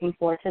I'm looking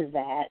forward to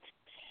that.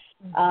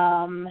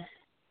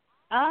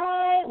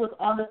 I was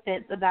on the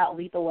fence about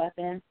Lethal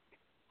Weapon.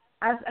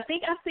 I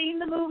think I've seen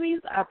the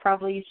movies. I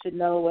probably should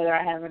know whether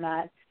I have or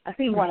not. I've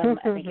seen one of them,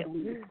 I think, at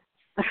least.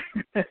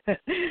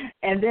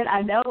 And then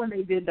I know when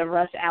they did the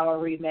Rush Hour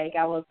remake,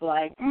 I was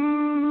like,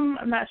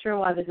 I'm not sure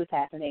why this is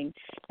happening.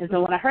 And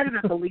so when I heard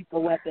about the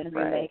Lethal Weapon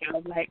remake, I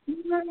was like,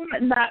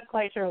 not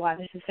quite sure why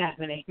this is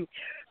happening.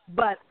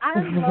 But I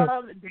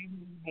love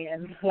Damon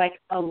Wayans, like,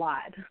 a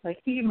lot. Like,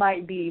 he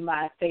might be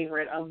my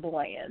favorite of the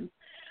Wayans.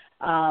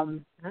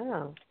 And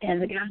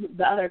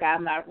the other guy,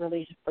 I'm not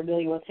really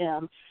familiar with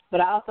him,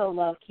 but I also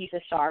love Keisha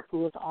Sharp, who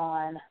was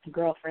on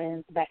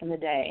Girlfriends back in the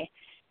day.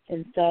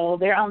 And so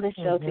they're on this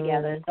show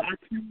together. So I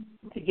plan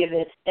to give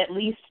it at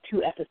least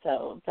 2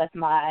 episodes. That's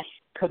my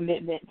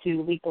commitment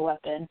to Lethal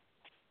Weapon,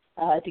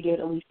 to give it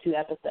at least 2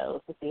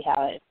 episodes to see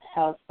how it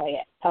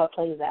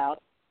plays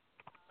out.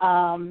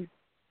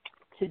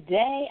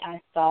 Today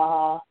I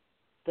saw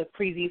the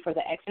preview for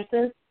The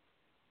Exorcist,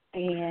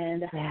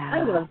 and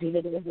I love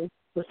Gina Davis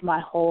with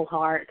my whole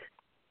heart.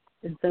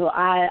 And so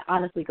I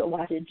honestly could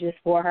watch it just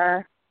for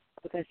her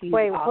because she's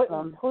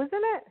awesome. Who's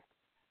in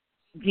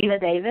it? Gina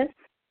Davis.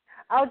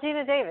 Oh,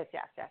 Gina Davis,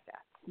 yes.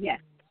 Yes,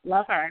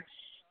 love her.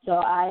 So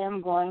I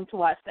am going to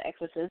watch The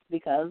Exorcist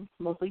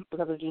mostly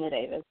because of Gina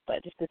Davis,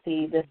 but just to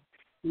see this,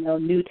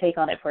 new take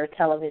on it for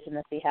television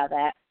and see how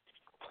that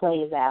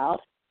plays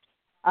out.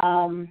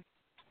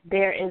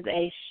 There is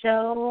a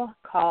show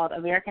called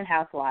American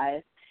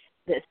Housewives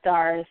that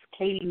stars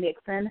Katie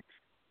Nixon.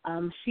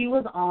 She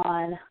was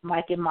on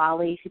Mike and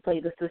Molly. She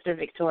played the sister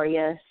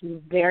Victoria. She's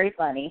very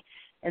funny.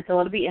 And so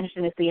it'll be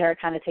interesting to see her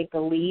kind of take the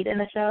lead in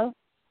the show.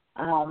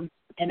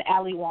 And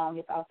Ali Wong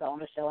is also on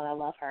the show, and I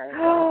love her.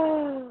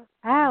 So.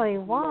 Ali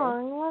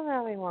Wong. I love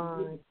Ali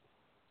Wong.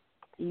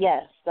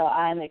 Yes, so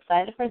I'm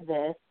excited for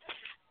this.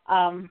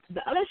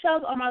 The other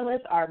shows on my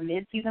list are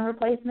mid-season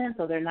replacements,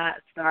 so they're not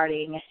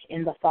starting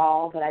in the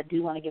fall, but I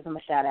do want to give them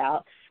a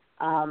shout-out.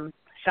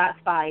 Shots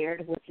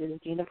Fired, which is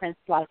Gina Prince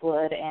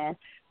Blackwood and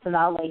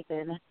Sanaa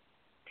Lathan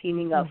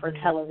teaming up for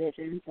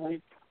television, so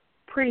it's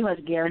pretty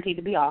much guaranteed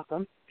to be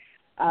awesome.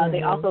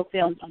 They also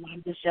filmed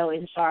the show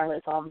in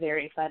Charlotte, so I'm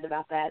very excited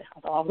about that.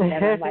 Although I was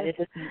never invited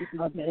to see it,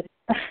 so good.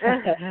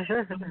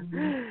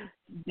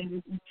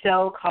 There's a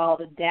show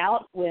called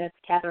Doubt with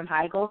Katherine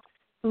Heigl,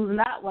 who's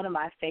not one of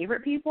my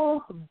favorite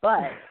people,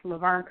 but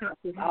Laverne Cox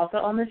is also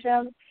on the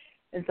show,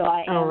 and so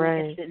I am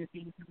interested in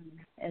seeing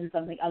in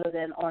something other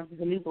than Orange is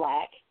the New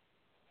Black.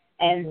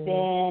 And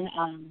then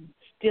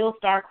Still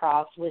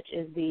Star-Crossed, which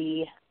is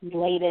the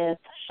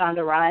latest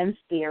Shonda Rhimes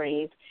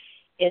series.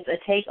 It's a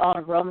take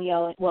on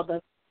Romeo,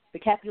 the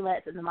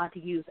Capulets and the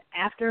Montagues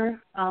after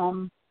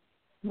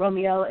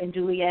Romeo and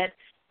Juliet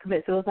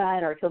commit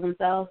suicide or kill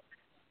themselves.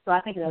 So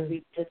I think it would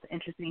be just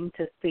interesting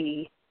to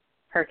see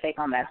her take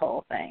on that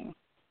whole thing.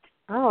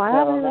 Oh, I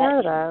haven't heard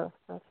of that.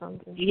 That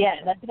sounds interesting. Yeah,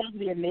 that's supposed to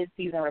be a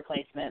mid-season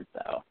replacement,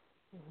 so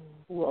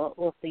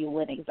we'll see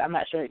when. I'm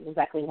not sure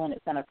exactly when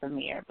it's going to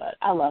premiere, but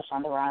I love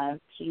Shonda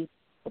Rhimes. She's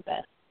the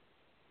best.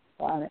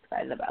 So I'm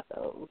excited about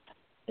those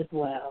as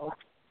well.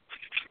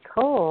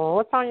 Cool.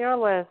 What's on your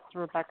list,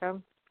 Rebecca?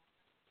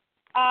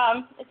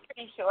 It's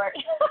pretty short.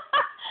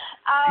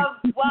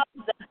 Well,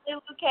 definitely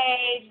Luke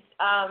Cage,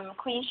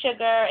 Queen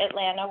Sugar,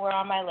 Atlanta were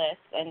on my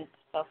list, and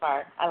so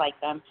far I like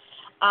them.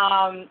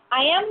 I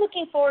am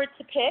looking forward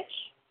to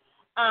Pitch.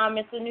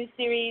 It's a new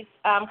series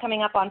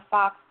coming up on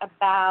Fox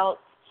about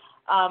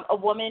a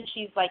woman.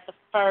 She's like the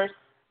first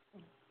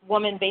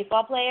woman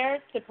baseball player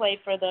to play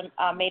for the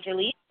major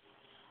league.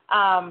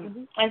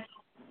 And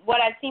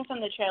what I've seen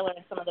from the trailer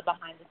and some of the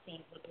behind the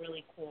scenes look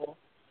really cool.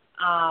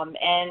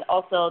 And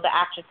also the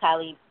actress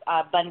Halle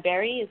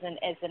Bunbury is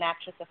an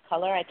actress of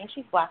color. I think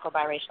she's black or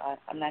biracial.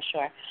 I'm not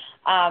sure.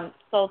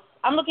 So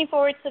I'm looking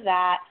forward to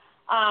that.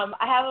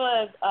 I have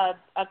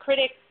a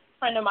critic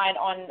friend of mine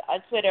on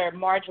Twitter,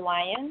 Marge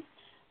Lyons,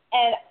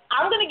 and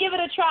I'm going to give it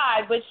a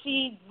try, but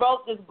she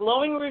wrote this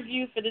glowing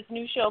review for this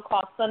new show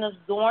called Son of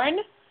Zorn,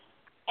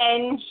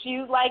 and she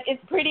was like,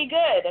 it's pretty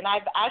good. And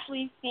I've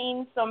actually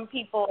seen some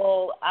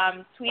people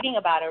tweeting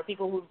about it, or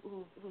people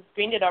who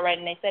screened it already,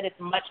 and they said it's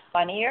much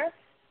funnier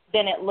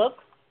than it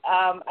looks.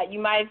 You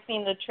might have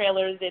seen the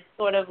trailers. It's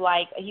sort of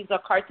like he's a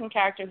cartoon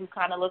character who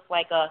kind of looks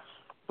like a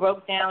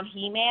broke-down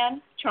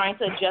He-Man trying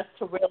to adjust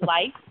to real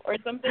life or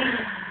something.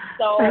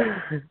 So,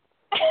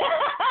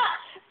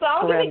 so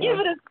I'm going to give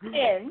it a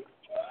spin.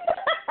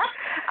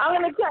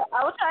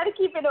 I'll try to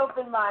keep an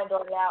open mind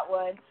on that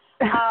one.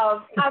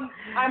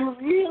 I'm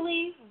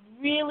really,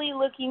 really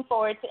looking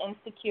forward to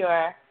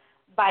Insecure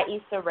by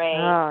Issa Rae.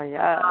 Oh,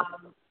 yeah.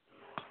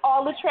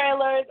 All the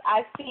trailers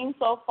I've seen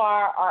so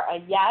far are a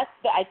yes.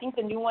 I think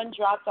the new one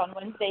dropped on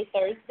Wednesday,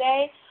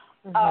 Thursday.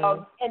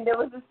 And there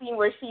was a scene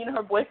where she and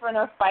her boyfriend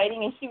are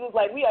fighting, and she was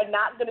like, we are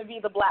not going to be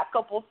the black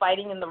couple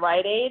fighting in the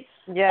Rite Aid.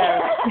 Yeah.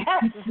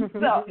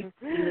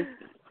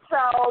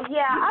 So,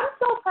 yeah, I'm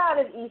so proud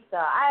of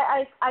Issa.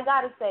 I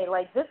got to say,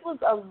 like, this was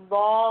a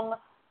long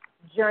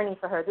journey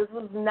for her. This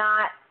was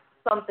not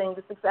something,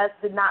 the success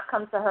did not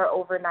come to her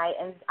overnight,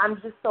 and I'm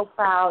just so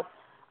proud,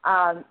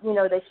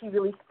 that she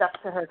really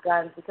stuck to her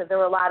guns, because there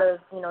were a lot of,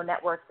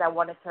 networks that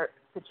wanted her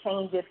to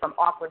change it from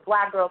awkward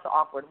black girl to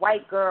awkward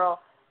white girl.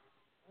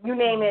 You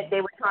name it,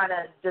 they were trying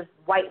to just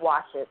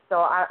whitewash it.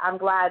 So I'm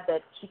glad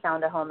that she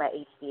found a home at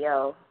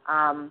HBO.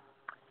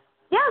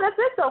 Yeah, that's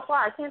it so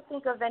far. I can't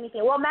think of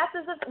anything. Well,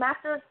 Masters of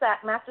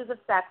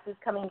Sex is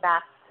coming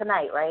back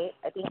tonight, right?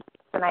 I think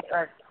tonight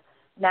or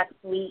next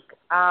week.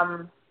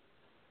 I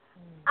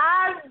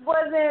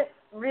wasn't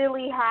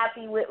really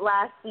happy with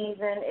last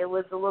season. It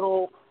was a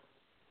little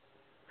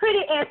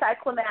pretty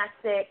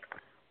anticlimactic.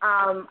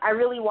 I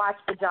really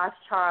watched the Josh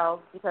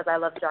Charles because I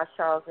love Josh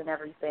Charles and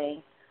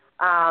everything.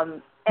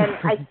 And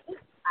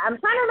I'm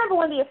trying to remember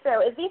when the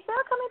affair is. The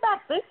affair coming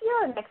back this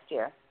year or next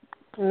year?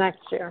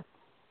 Next year.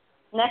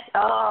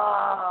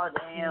 Oh,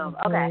 damn.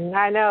 Okay.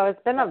 I know.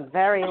 It's been a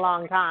very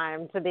long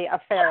time to be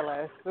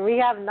affairless. We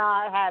have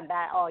not had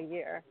that all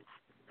year.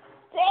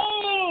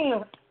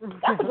 Dang.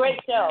 That's a great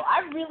show. I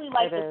really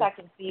liked the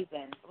second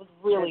season. It was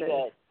really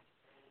good.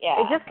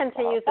 Yeah. It just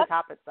continues to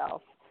top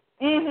itself.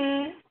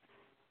 Mhm.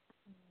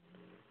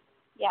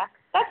 Yeah.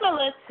 That's my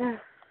list.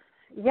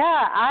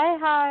 Yeah, I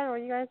had, well,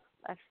 you guys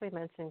actually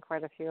mentioned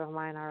quite a few of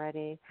mine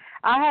already.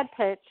 I had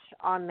Pitch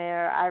on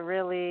there. I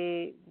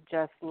really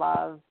just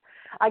love,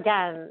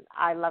 again,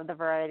 I love the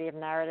variety of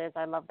narratives.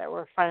 I love that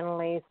we're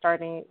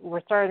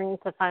starting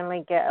to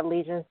finally get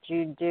Allegiance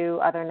to do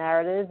other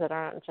narratives that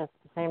aren't just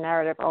the same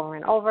narrative over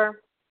and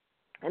over,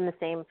 and the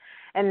same,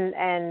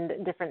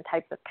 and different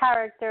types of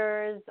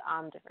characters,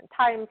 different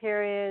time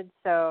periods.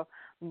 So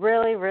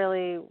really,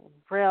 really,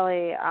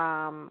 really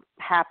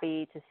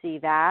happy to see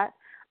that.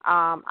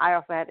 I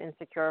also had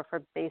Insecure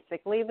for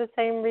basically the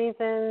same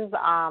reasons,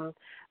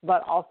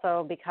 but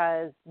also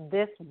because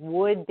this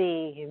would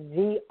be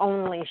the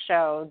only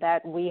show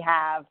that we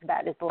have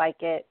that is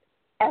like it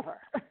ever.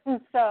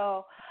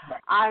 So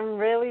I'm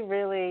really,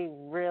 really,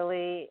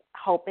 really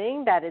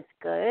hoping that it's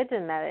good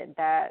and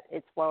that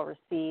it's well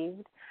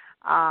received.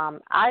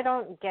 I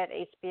don't get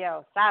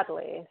HBO,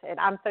 sadly, and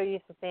I'm so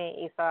used to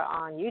seeing Issa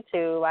on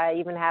YouTube. I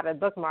even have it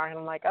bookmarked, and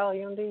I'm like, oh,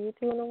 you don't do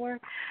YouTube no more?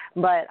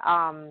 But,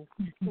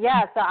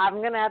 yeah, so I'm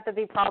going to have to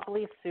be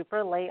probably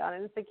super late on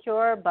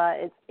Insecure,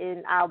 but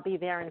I'll be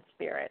there in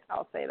spirit,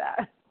 I'll say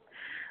that,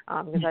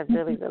 because I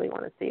really, really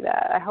want to see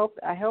that. I hope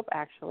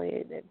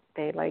actually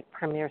they, like,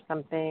 premiere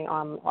something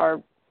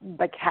or,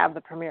 like, have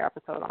the premiere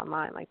episode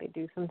online like they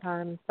do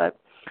sometimes, but...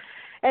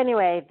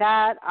 Anyway,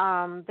 that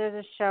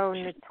there's a show,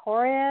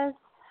 Notorious.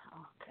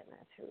 Oh,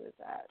 goodness, who is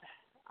that?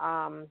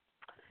 I'm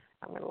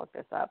going to look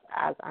this up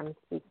as I'm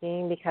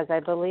speaking because I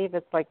believe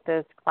it's like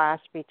this clash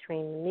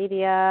between the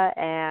media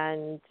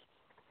and,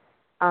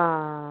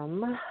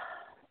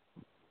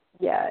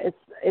 yeah,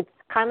 it's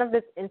kind of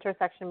this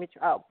intersection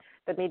between,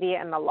 the media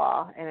and the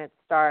law, and it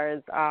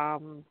stars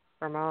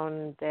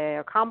Ramon de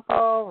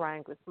Ocampo,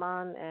 Ryan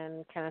Guzman,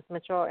 and Kenneth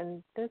Mitchell,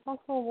 and there's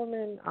also a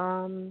woman,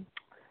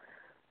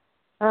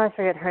 I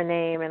forget her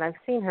name, and I've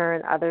seen her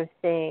in other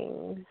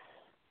things.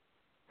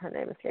 Her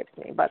name escapes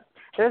me, but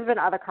there's been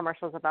other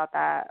commercials about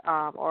that,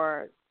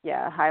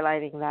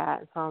 highlighting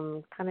that. So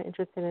I'm kind of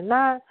interested in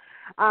that.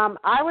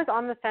 I was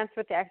on the fence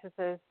with The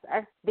Exorcist.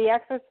 The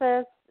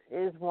Exorcist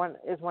is one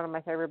of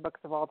my favorite books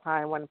of all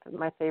time, one of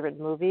my favorite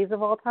movies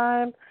of all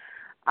time,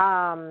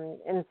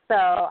 and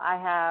so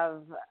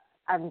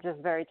I'm just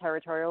very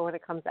territorial when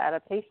it comes to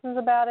adaptations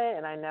about it,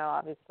 and I know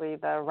obviously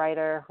the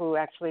writer who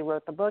actually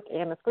wrote the book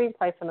and the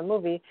screenplay for the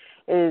movie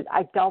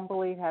I don't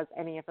believe has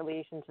any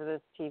affiliation to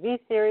this TV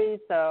series,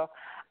 so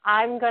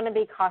I'm going to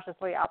be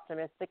cautiously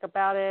optimistic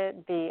about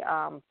it.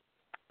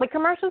 The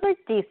commercials are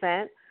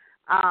decent,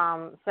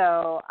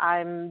 so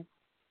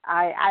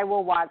I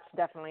will watch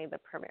definitely the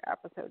premiere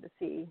episode to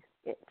see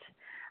it.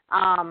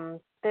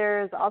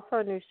 There's also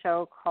a new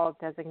show called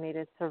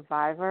Designated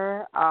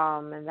Survivor,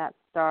 and that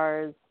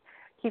stars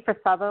Kiefer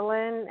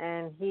Sutherland,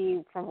 and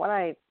he, from what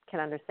I can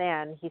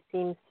understand, he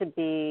seems to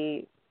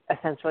be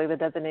essentially the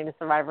designated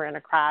survivor in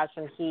a crash,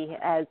 and he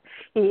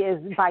is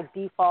by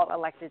default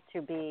elected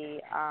to be,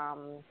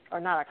 or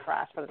not a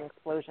crash, but an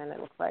explosion, it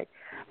looks like,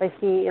 but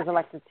he is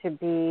elected to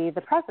be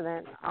the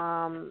president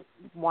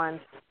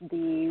once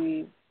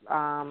the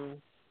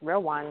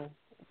real one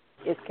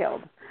is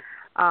killed.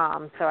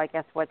 So I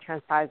guess what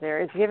transpires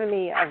there is giving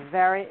me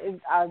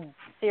a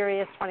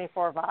serious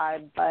 24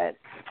 vibe, but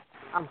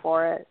I'm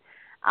for it.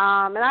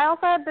 And I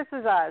also had This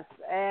Is Us,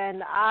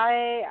 and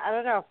I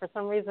don't know, for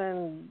some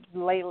reason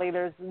lately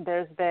there's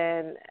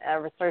been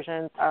a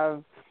resurgence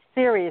of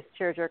serious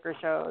tearjerker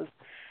shows.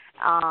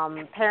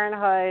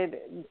 Parenthood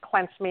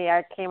clenched me.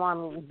 I came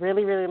on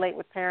really, really late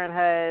with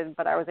Parenthood,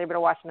 but I was able to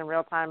watch it in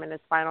real time in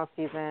its final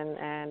season,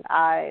 and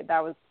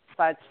that was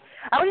such,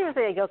 I wouldn't even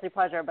say a guilty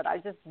pleasure, but I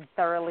just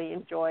thoroughly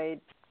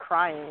enjoyed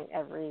crying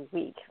every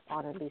week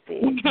on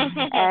NBC.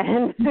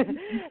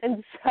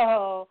 and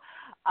so,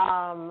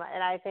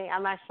 and I think I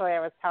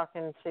was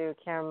talking to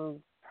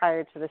Kim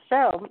prior to the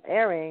show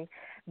airing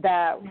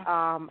that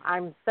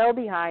I'm so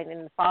behind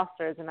in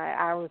Foster's, and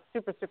I was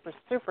super, super,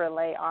 super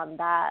late on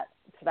that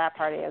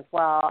party as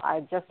well. I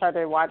just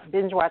started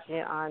binge watching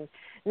it on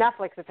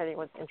Netflix if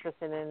anyone's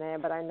interested in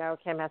it, but I know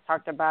Kim has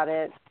talked about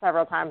it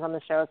several times on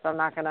the show, so I'm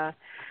not going to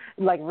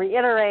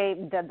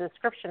reiterate the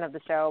description of the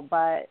show,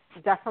 but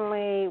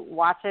definitely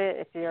watch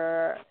it.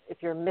 If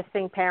you're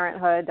missing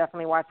Parenthood,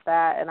 definitely watch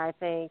that. And I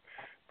think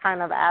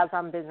kind of as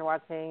I'm binge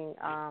watching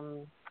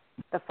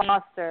The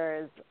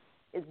Fosters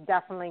is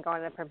definitely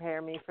going to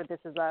prepare me for This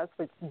Is Us,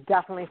 which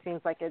definitely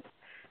seems like it's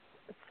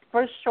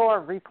for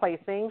sure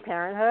replacing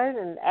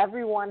Parenthood, and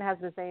everyone has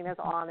been saying this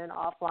on and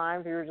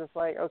offline. We were just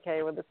like,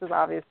 okay, well, this is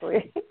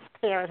obviously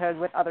Parenthood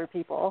with other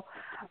people.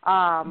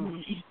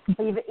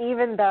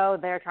 Even though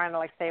they're trying to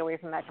like stay away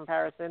from that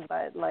comparison,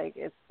 but like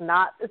it's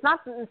not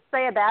to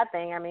say a bad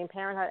thing. I mean,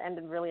 Parenthood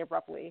ended really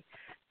abruptly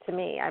to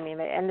me. I mean,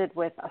 they ended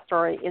with a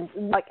story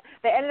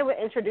they ended with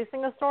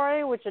introducing a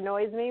story, which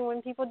annoys me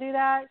when people do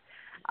that.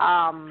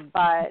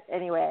 But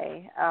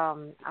anyway,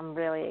 I'm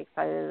really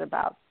excited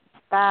about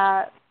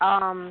that.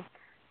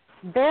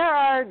 There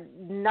are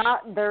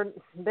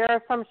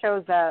some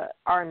shows that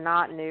are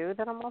not new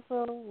that I'm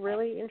also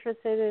really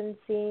interested in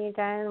seeing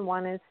again.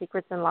 One is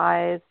Secrets and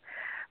Lies,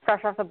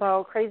 Fresh Off the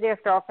Boat, Crazy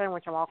Ex-Girlfriend,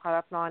 which I'm all caught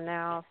up on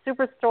now,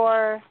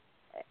 Superstore,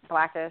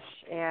 Blackish,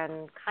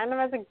 and kind of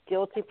as a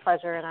guilty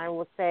pleasure, and I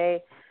will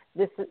say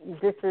this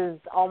is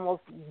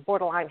almost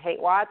borderline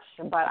hate watch,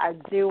 but I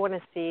do want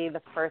to see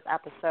the first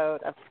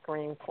episode of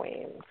Scream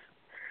Queens.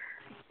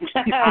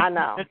 I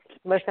know.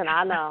 Listen,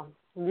 I know.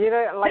 You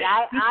know, like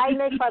I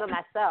make fun of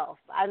myself.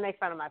 I make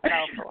fun of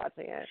myself for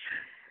watching it.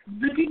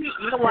 But you know,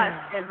 I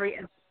watched every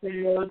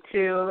episode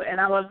too,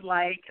 and I was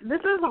like, "This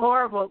is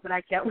horrible," but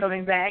I kept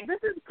coming back. This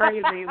is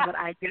crazy, but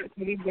I kept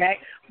coming back.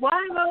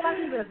 Why am I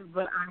watching this?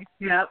 But I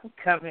kept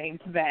coming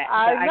back.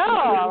 I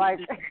know,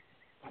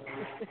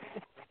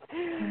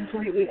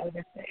 completely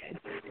understand.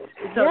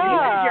 So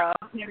yeah.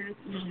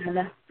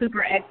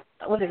 Super Ex,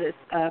 what is this?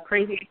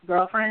 Crazy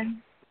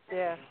Ex-Girlfriend.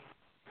 Yeah.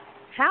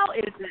 How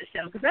is this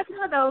show? Because that's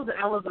one of those that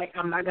I was like,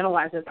 I'm not going to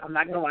watch this.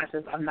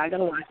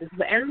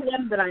 But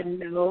everyone that I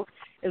know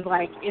is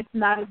like, it's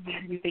not as good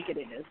as you think it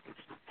is.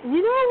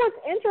 You know what's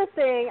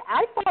interesting?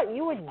 I thought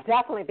you would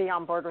definitely be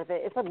on board with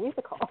it. It's a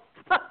musical.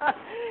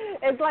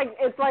 It's like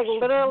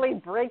literally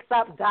breaks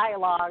up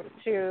dialogue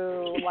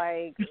to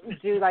like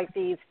do like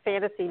these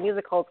fantasy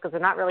musicals because they're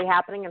not really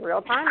happening in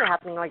real time. They're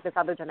happening in like this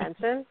other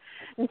dimension.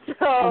 And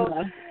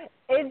so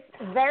it's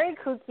very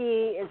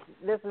kooky.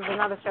 This is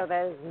another show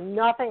that is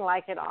nothing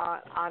like it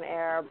on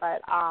air,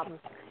 but I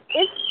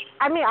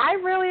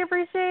really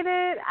appreciate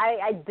it.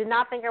 I did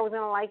not think I was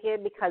going to like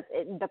it because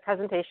the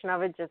presentation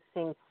of it just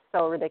seems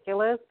so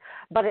ridiculous,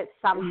 but it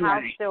somehow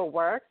still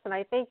works. And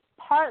I think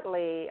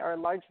partly or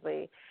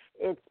largely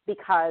it's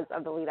because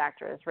of the lead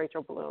actress,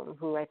 Rachel Bloom,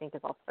 who I think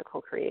is also the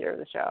co-creator of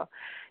the show.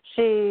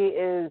 She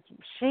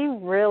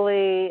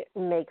really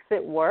makes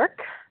it work,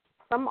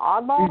 some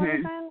oddball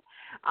reason.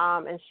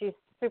 And she's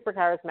super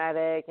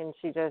charismatic, and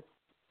it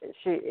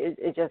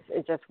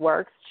just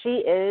works. She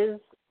is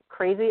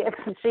crazy.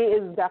 She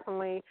is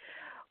definitely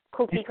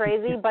kooky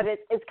crazy, but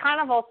it's kind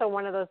of also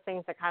one of those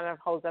things that kind of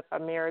holds up a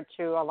mirror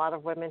to a lot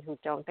of women who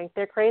don't think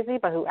they're crazy,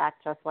 but who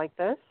act just like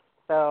this.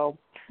 So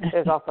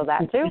there's also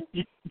that too.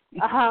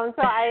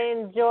 So I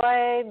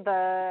enjoy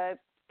the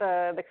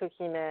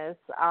kookiness,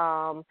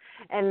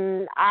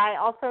 and I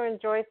also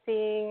enjoy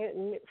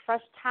seeing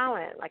fresh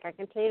talent. Like I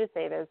continue to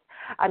say this.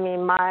 I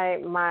mean, I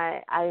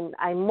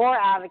more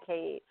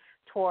advocate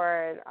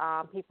toward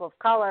people of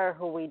color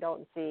who we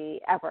don't see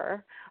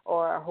ever,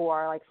 or who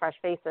are like fresh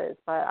faces.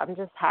 But I'm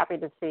just happy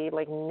to see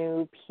like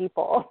new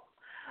people.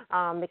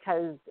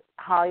 Because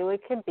Hollywood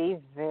can be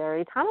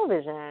very tunnel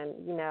vision.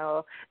 You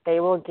know, they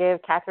will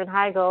give Katherine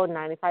Heigl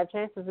 95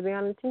 chances to be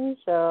on a TV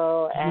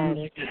show. And,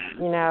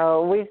 you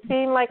know, we've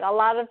seen like a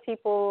lot of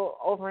people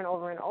over and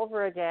over and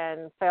over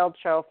again, failed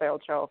show.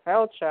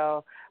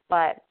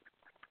 But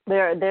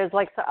there's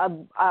like a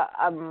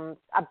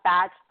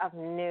batch of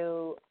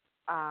new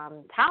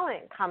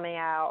talent coming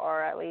out,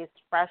 or at least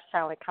fresh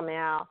talent coming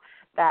out,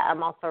 that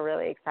I'm also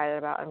really excited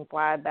about. I'm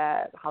glad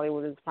that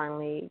Hollywood is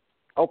finally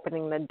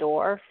opening the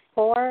door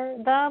for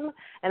them.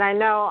 And I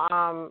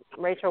know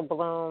Rachel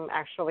Bloom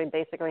actually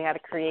basically had to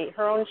create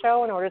her own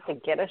show in order to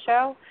get a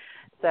show.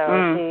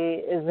 So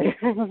she is,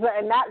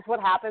 and that's what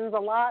happens a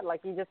lot.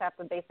 Like you just have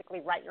to basically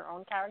write your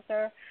own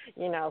character,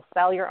 you know,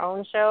 sell your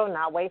own show,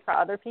 not wait for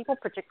other people,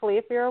 particularly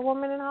if you're a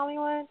woman in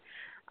Hollywood.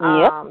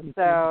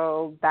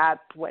 So that's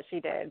what she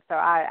did. So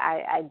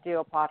I do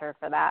applaud her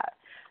for that.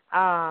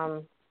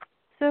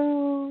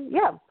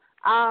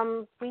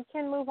 We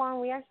can move on.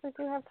 We actually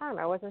do have time.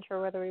 I wasn't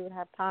sure whether we would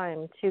have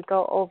time to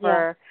go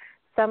over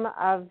some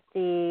of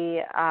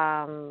the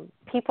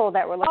people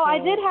that were looking. Oh, I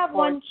did have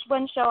one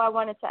show I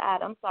wanted to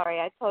add. I'm sorry,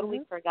 I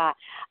totally forgot.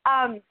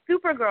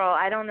 Supergirl.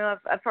 I don't know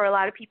if for a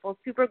lot of people,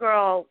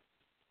 Supergirl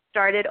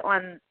started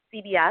on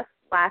CBS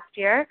last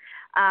year.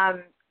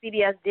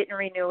 CBS didn't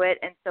renew it,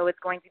 and so it's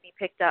going to be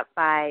picked up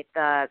by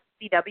the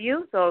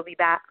CW. So it'll be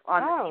back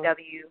on the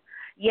CW.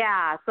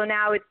 Yeah, so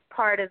now it's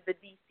part of the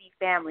DC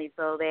family.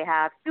 So they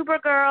have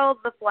Supergirl,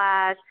 The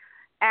Flash,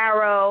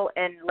 Arrow,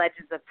 and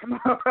Legends of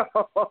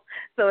Tomorrow.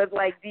 So it's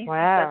like DC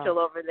Central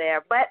over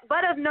there. But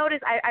of notice,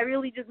 I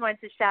really just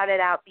wanted to shout it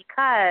out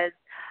because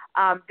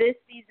this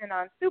season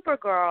on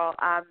Supergirl,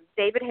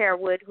 David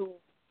Harewood, who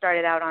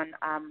started out on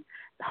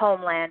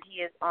Homeland.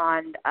 He is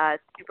on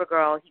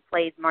Supergirl. He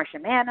plays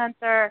Martian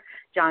Manhunter.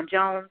 John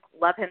Jones,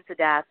 love him to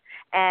death.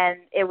 And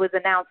it was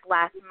announced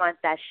last month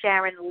that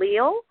Sharon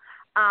Leal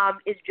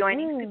is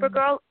joining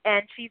Supergirl,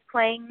 and she's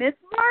playing Miss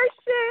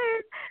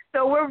Martian.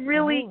 So we're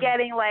really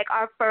getting like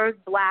our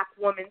first Black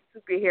woman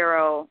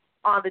superhero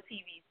on the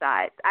TV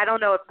side. I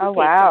don't know if the kid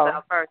comes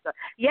out first.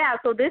 Yeah,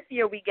 so this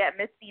year we get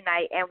Misty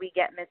Knight and we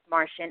get Miss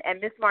Martian. And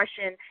Miss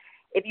Martian,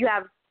 if you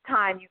have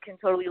time, you can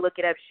totally look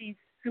it up. She's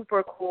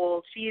super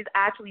cool. She's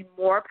actually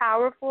more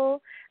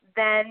powerful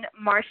than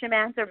Martian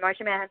Manhunter.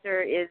 Martian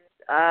Manhunter is,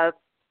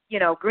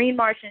 Green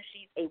Martian.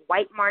 She's a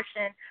white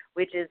Martian,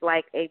 which is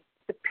like a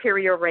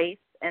superior race,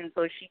 and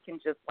so she can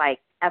just like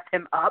F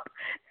him up.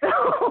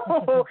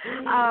 So,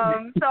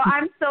 so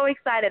I'm so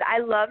excited. I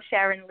love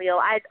Sharon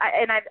Leal.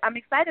 I'm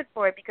excited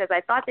for it because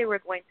I thought they were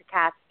going to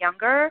cast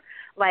younger.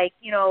 Like,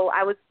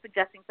 I was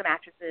suggesting some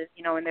actresses,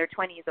 in their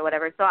 20s or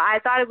whatever. So I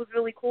thought it was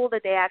really cool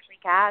that they actually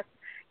cast,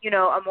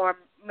 a more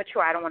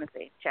mature. I don't want to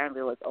say Sharon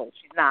Leal is old.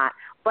 She's not.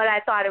 But I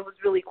thought it was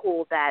really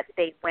cool that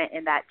they went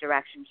in that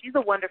direction. She's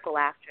a wonderful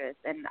actress,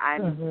 and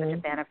I'm such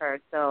a fan of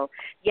hers. So,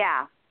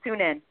 yeah,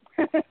 tune in.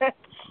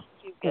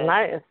 She's good.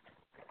 Nice.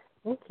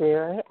 Thank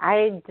you.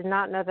 I did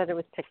not know that it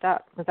was picked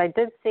up because I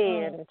did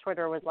see, and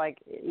Twitter was like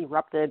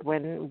erupted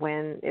when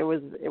it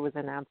was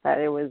announced that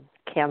it was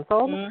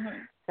canceled.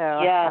 So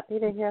happy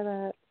to hear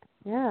that.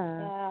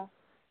 Yeah.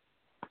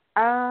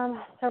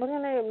 So we're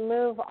going to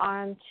move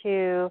on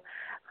to a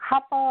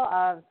couple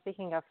of,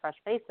 speaking of fresh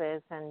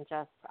faces and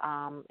just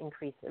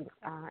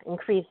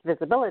increased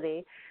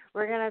visibility,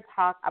 we're going to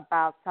talk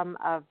about some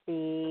of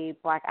the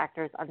Black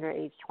actors under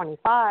age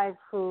 25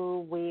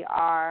 who we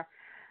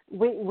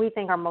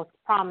think are most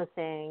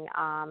promising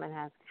and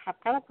have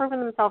kind of proven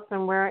themselves,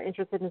 and we're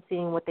interested in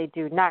seeing what they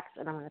do next.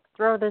 And I'm going to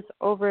throw this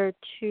over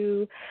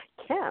to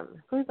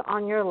Kim. Who's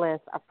on your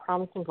list of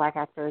promising Black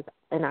actors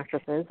and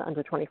actresses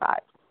under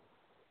 25?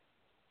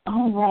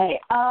 All right.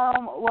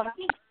 Well, I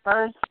think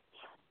first,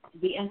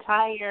 the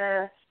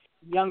entire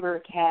younger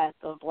cast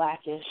of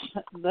Blackish,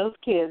 those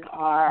kids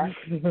are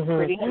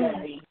pretty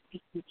hilarious.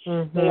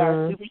 They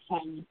are super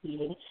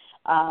talented.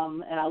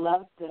 And I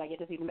love that I get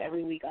to see them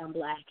every week on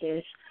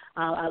Blackish.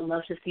 I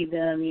love to see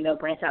them,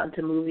 branch out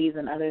into movies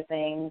and other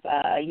things.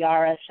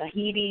 Yara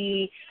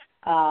Shahidi,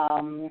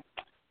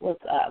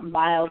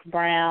 Miles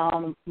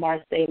Brown,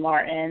 Marsai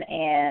Martin,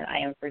 and I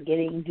am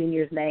forgetting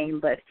Junior's name,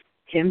 but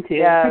him too.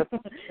 Yes.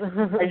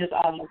 They're just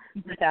all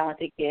super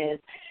talented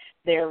kids.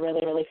 They're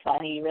really, really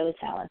funny, really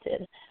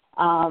talented.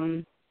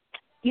 Zendaya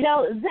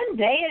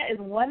is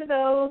one of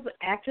those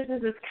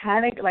actresses that's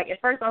kind of, like,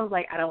 at first I was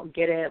like, I don't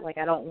get it. Like,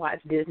 I don't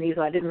watch Disney,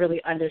 so I didn't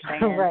really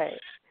understand. Right.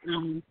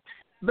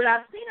 But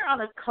I've seen her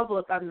on a couple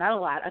of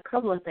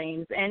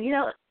things. And,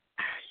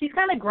 she's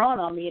kind of grown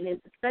on me,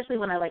 and especially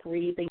when I,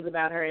 read things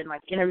about her in,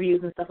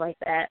 interviews and stuff like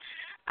that.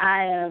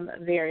 I am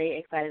very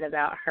excited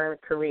about her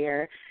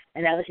career.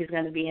 And now that she's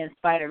going to be in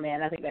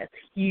Spider-Man, I think that's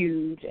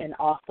huge and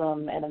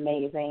awesome and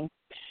amazing.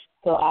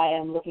 So I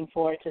am looking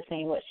forward to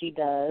seeing what she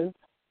does.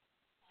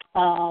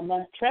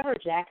 Trevor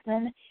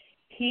Jackson,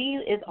 he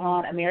is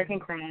on American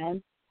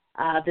Crime.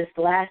 This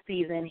last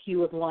season, he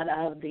was on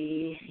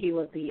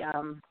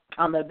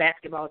the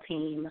basketball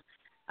team,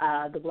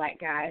 the Black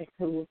guy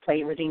who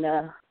played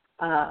Regina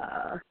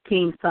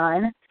King's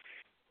son.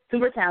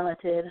 Super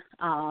talented.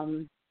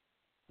 I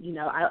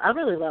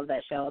really love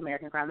that show,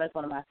 American Crime. That's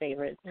one of my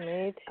favorites.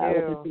 Me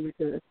too. Looking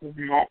forward to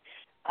that.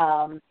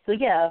 I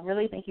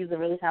really think he's a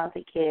really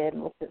talented kid,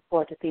 and looking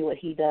forward to see what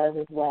he does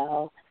as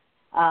well.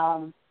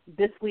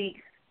 This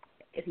week,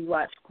 if you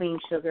watch Queen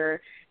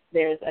Sugar,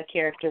 there's a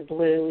character,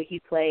 Blue. He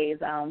plays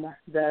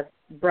the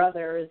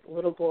brother's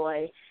little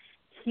boy.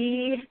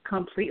 He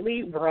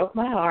completely broke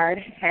my heart,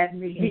 had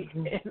me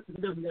in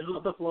the middle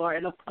of the floor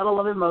in a puddle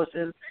of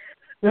emotions.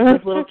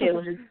 This little kid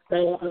was just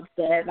so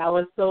upset, and I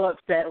was so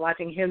upset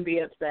watching him be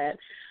upset.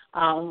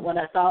 When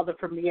I saw the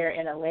premiere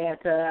in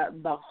Atlanta,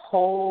 the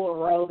whole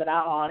row that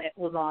I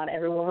was on,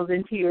 everyone was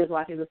in tears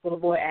watching this little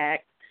boy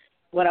act.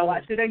 When I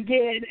watched it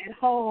again at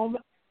home,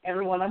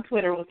 everyone on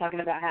Twitter was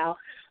talking about how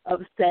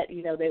upset,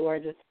 they were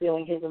just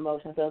feeling his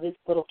emotions. So this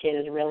little kid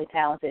is really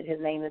talented. His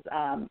name is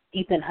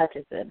Ethan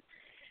Hutchinson.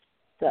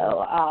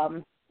 So,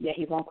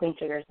 he's on Queen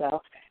Sugar.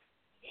 So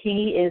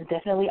he is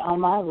definitely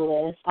on my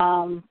list.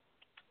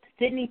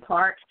 Sydney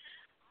Park,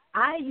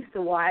 I used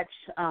to watch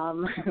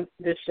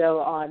this show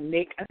on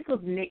Nick. I think it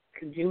was Nick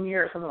Jr.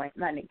 or something like that.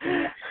 Not Nick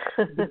Jr.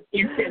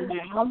 Instant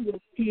Mom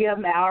with Tia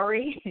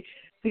Mowry.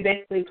 She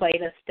basically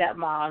played a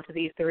stepmom to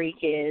these three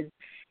kids,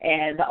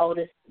 and the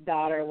oldest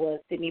daughter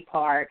was Sydney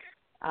Park.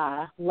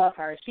 Love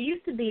her. She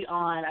used to be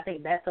on, I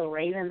think, That's So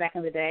Raven back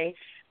in the day.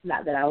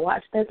 Not that I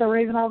watched That's So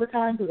Raven all the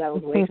time because I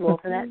was way too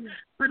old for that.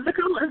 But the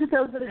couple of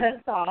episodes that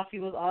I saw, she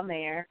was on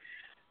there.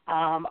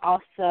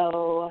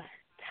 Also,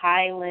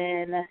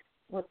 Tylen,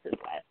 what's his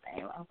last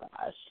name? Oh,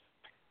 gosh.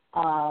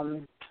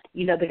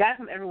 The guy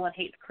from Everyone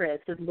Hates Chris,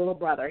 his little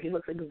brother, he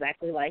looks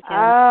exactly like him.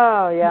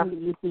 Oh, yeah.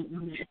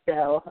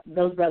 So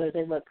those brothers,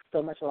 they look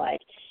so much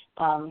alike.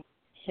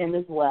 Him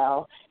as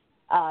well.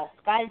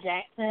 Sky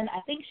Jackson,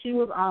 I think she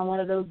was on one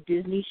of those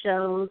Disney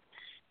shows.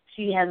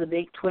 She has a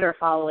big Twitter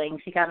following.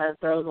 She kind of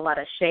throws a lot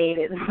of shade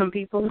at some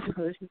people.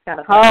 So she's kind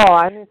of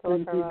I need to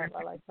look her up.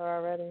 I like her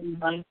already.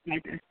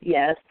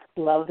 Yes,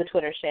 love the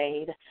Twitter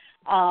shade.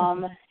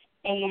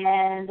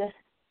 And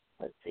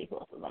let's see who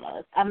else is on my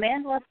list.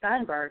 Amanda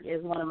Steinberg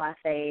is one of my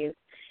faves.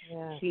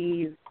 Yeah.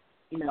 She's,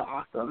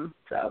 awesome.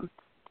 So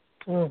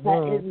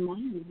that is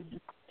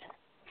mine.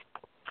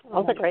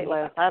 That's a great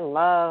list. I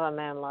love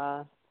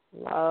Amanda.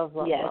 Love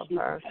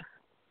her.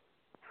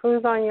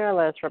 Who's on your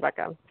list,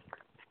 Rebecca?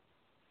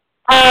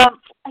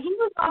 He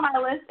was on my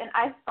list, and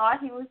I thought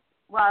he was.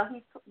 Well,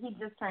 he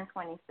just turned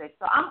 26,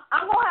 so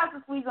I'm gonna have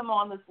to squeeze him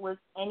on this list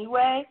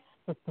anyway.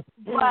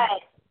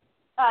 But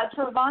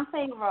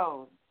Trevante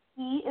Rhodes,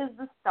 he is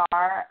the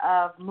star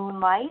of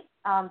Moonlight,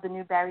 the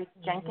new Barry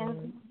Jenkins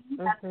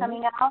movie that's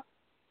coming out,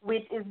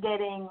 which is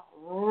getting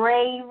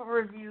rave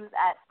reviews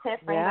at TIFF.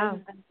 For anybody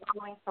who's been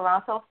following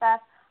Toronto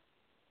Fest,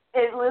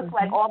 it looks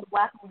like all the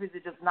black movies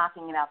are just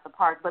knocking it out the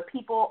park. But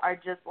people are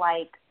just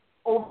like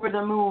over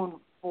the moon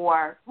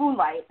for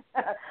Moonlight,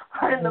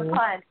 pardon the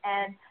pun.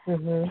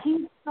 And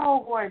he's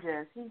so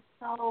gorgeous. He's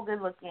so good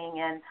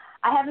looking. And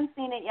I haven't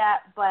seen it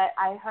yet, but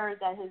I heard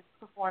that his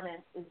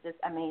performance is just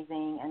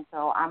amazing. And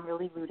so I'm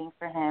really rooting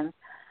for him.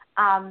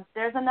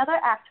 There's another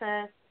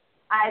actress.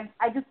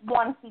 I just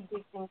want to see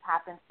big things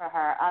happen for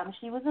her.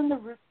 She was in the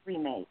Roots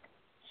remake.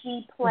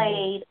 She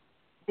played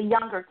the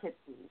younger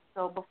Kitsy.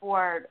 So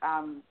before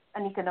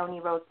Anika Noni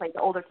Rose played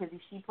the older Kitsy,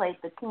 she played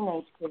the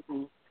teenage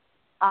Kitsy.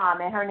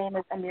 And her name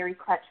is Amiri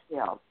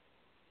Crutchfield.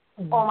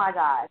 Oh, my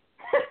God.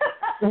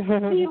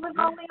 She was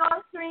only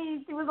on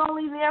screen. She was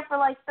only there for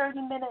like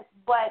 30 minutes,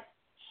 but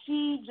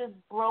she just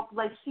broke.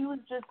 Like, she was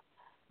just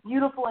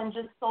beautiful and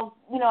just so,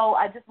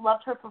 I just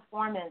loved her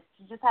performance.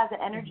 She just has an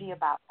energy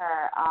about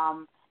her.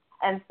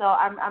 And so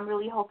I'm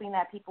really hoping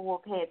that people will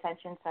pay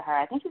attention to her.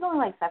 I think she's only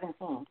like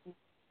 17. She's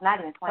not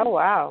even 20. Oh,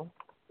 wow.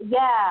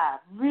 Yeah,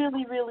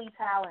 really, really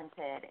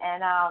talented.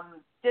 And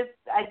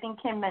I think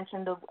Kim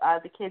mentioned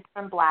the kids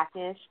from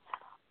Blackish.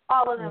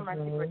 All of them are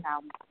super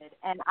talented.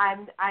 And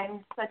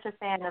I'm such a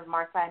fan of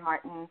Marsai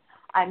Martin.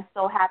 I'm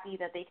so happy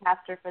that they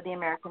cast her for the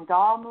American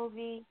Doll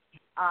movie.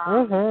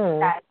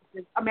 That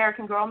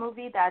American Girl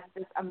movie. That's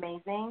just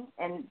amazing,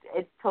 and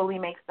it totally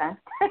makes sense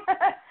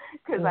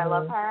because I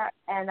love her.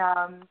 And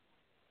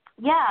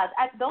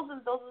those are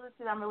the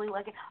two I'm really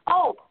liking.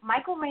 Oh,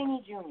 Michael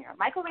Rainey Jr.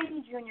 Michael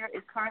Rainey Jr.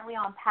 is currently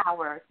on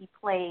Power. He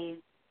plays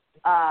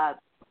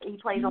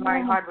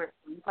Omari Hardwick.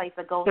 He plays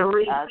the ghost.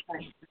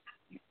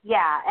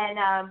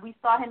 And we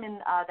saw him in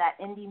that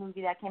indie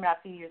movie that came out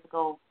a few years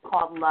ago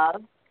called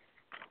Love.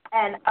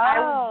 And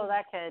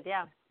that kid,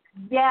 yeah.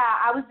 Yeah,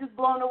 I was just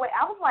blown away.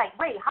 I was like,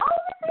 wait, how old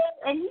is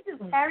he? And he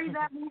just carried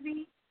that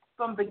movie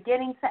from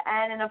beginning to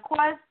end. And, of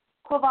course,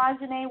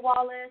 Quvenzhané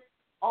Wallace,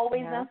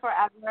 Always and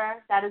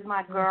Forever. That is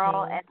my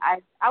girl. And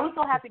I was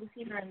so happy to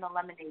see her in the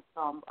Lemonade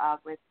film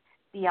with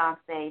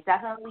Beyonce.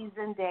 Definitely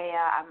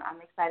Zendaya.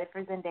 I'm excited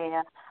for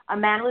Zendaya.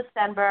 Amanda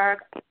Stenberg,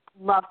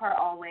 love her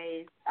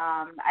always.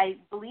 I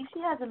believe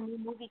she has a new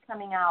movie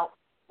coming out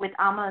with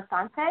Ama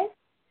Asante.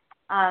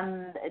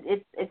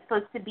 It's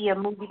supposed to be a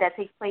movie that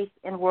takes place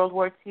in World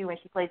War II, and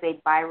she plays a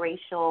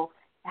biracial,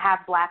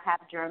 half black,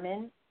 half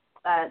German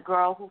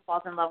girl who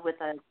falls in love with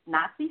a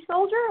Nazi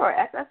soldier or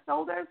SS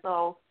soldier.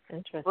 So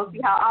we'll see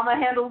how Ama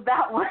handles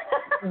that one.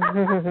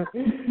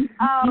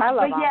 I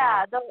love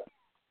Ama.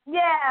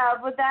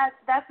 But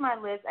that's my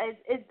list.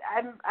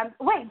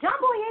 Wait, John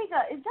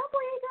Boyega. Is John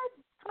Boyega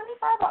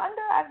 25 or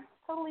under? I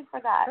totally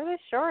forgot. I'm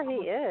pretty sure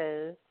he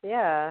is.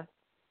 Yeah.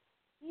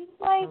 He's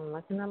like. I'm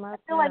looking him up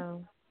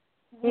now.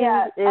 He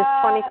is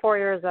 24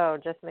 years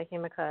old. Just making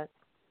him a cut.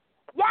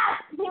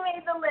 Yes, he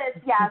made the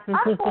list. Yes,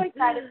 I'm so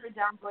excited for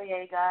John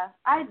Boyega.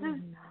 I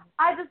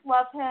just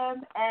love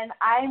him, and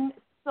I'm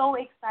so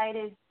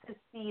excited to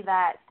see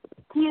that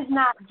he is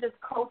not just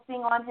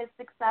coasting on his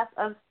success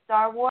of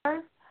Star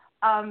Wars.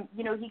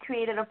 He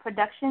created a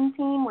production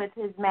team with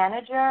his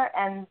manager,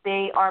 and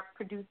they're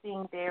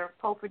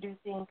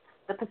co-producing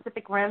the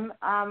Pacific Rim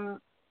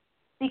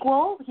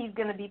sequel. He's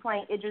going to be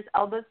playing Idris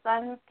Elba's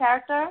son's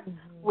character,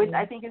 which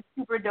I think is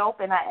super dope.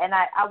 And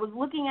I was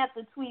looking at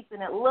the tweets,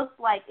 and it looks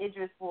like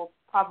Idris will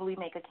probably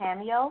make a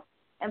cameo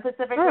in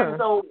Pacific Rim.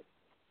 So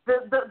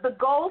the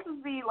goal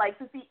to see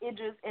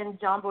Idris and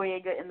John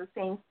Boyega in the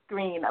same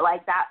screen,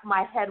 like that,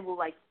 my head will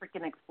like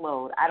freaking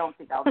explode. I don't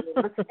think I'll be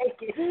able to take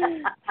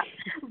it.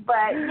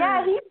 But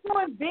yeah, he's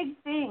doing big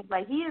things.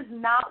 Like, he is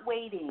not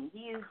waiting.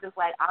 He is just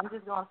like, I'm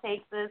just gonna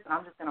take this and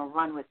I'm just gonna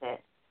run with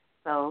it.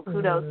 So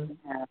kudos to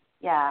him.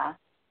 Yeah.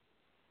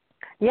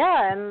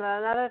 Yeah, and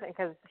another thing,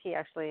 because he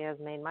actually has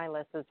made my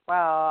list as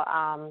well,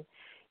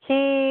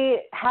 he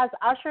has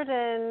ushered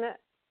in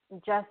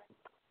just,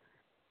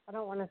 I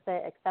don't want to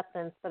say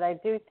acceptance, but I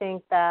do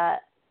think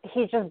that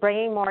he's just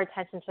bringing more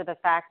attention to the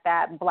fact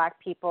that black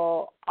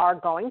people are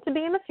going to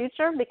be in the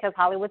future, because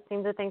Hollywood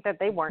seemed to think that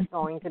they weren't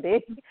going to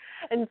be.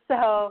 And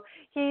so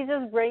he's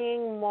just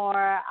bringing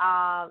more,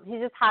 he's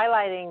just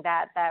highlighting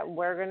that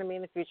we're going to be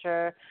in the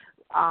future.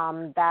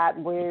 that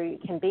we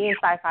can be in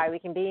sci-fi, we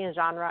can be in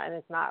genre, and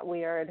it's not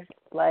weird.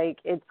 Like,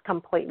 it's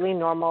completely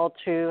normal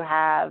to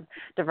have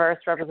diverse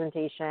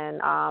representation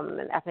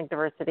and ethnic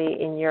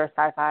diversity in your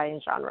sci-fi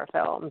and genre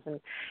films. And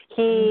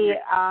he,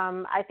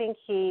 I think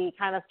he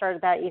kind of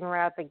started that even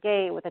right out the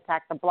gate with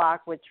Attack the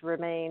Block, which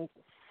remains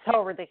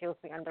so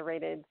ridiculously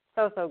underrated,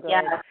 so good.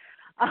 Yeah.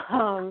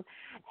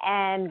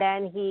 And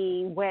then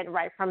he went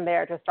right from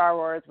there to Star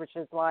Wars, which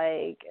is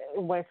like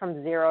went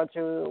from 0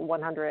 to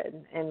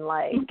 100 in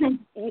like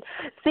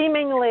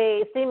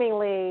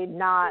seemingly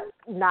not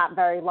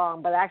very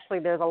long, but actually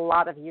there's a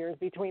lot of years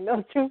between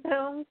those two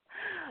films.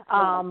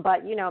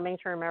 But you know,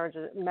 mainstream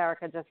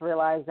America just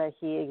realized that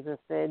he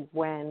existed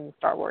when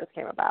Star Wars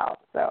came about,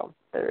 so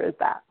there is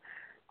that.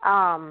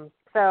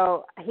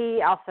 So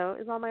he also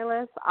is on my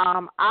list.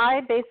 I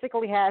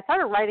basically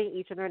started writing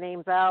each of their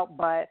names out,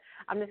 but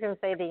I'm just going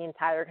to say the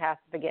entire cast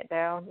of The Get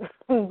Down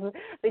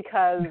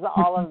because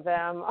all of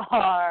them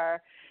are.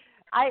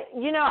 I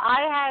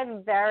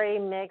had very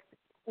mixed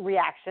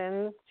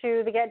reactions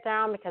to The Get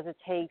Down because it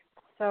takes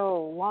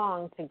so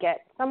long to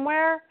get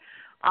somewhere.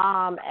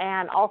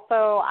 And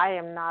also, I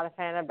am not a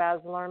fan of Baz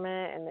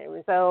Luhrmann, and it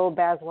was so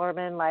Baz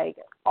Luhrmann like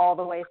all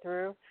the way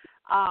through.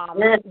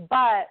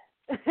 But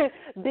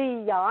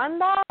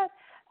beyond that,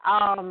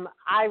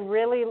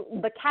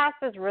 the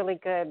cast is really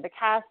good. The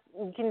cast,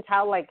 you can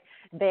tell, like,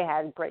 they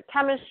had great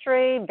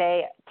chemistry.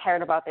 They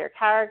cared about their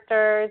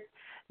characters.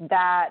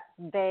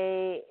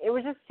 They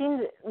just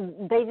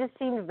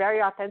seemed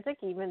very authentic,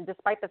 even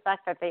despite the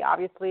fact that they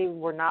obviously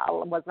was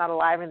not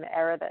alive in the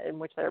era in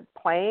which they're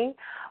playing.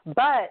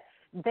 But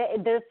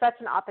there's such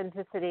an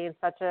authenticity and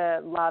such a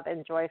love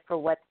and joy for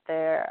what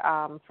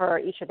for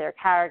each of their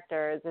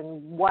characters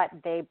and what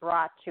they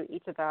brought to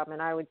each of them.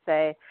 And I would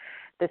say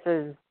this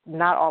is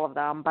not all of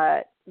them,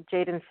 but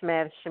Jaden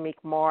Smith,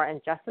 Shamik Moore,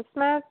 and Justice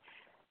Smith,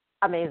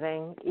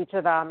 amazing, each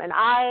of them. And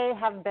I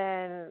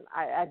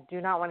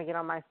do not want to get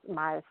on my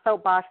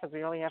soapbox because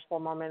we only have 4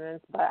 more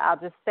minutes, but I'll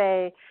just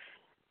say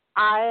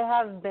I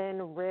have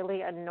been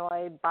really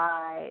annoyed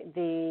by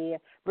the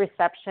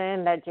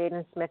reception that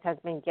Jaden Smith has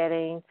been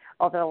getting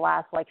over the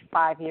last,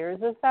 5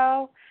 years or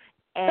so.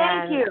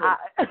 And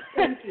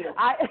Thank you.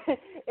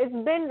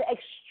 It's been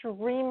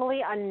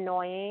extremely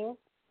annoying.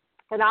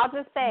 And I'll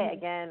just say,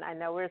 again, I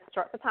know we're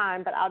short for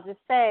time, but I'll just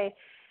say,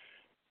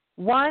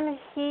 one,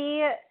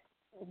 he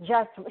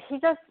just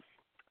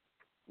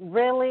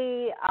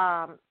really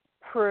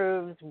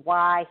proves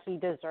why he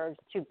deserves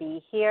to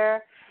be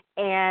here.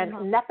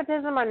 And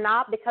nepotism or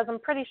not, because I'm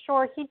pretty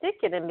sure he did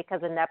get in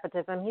because of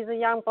nepotism. He's a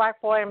young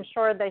black boy. I'm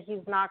sure that he's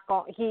not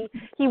he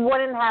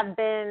wouldn't have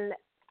been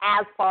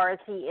as far as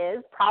he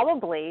is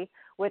probably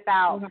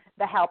without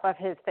the help of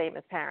his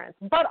famous parents.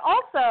 But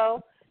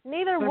also,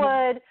 neither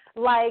would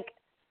 50%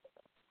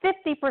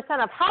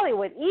 of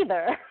Hollywood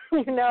either,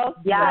 you know.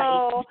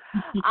 Yeah. So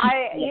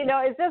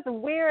it's just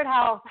weird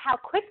how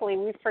quickly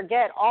we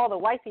forget all the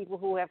white people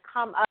who have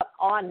come up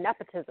on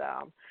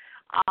nepotism.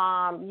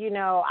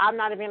 I'm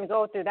not even going to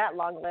go through that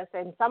long list,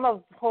 and some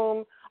of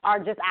whom are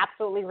just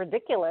absolutely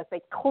ridiculous.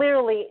 They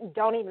clearly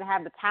don't even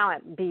have the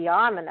talent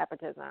beyond the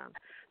nepotism.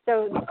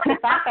 So the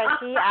fact that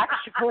he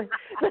actually,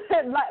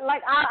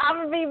 I'm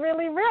going to be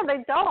really real,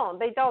 they don't.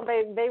 They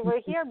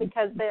were here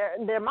because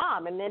their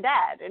mom and their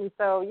dad. And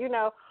so,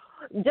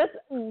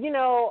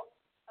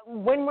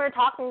 when we're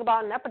talking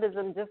about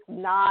nepotism,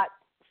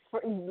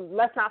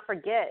 let's not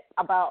forget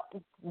about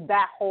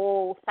that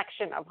whole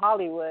section of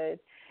Hollywood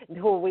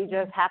who we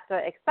just have to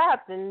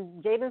accept.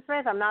 And Jaden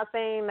Smith, I'm not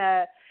saying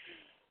that,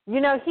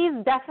 he's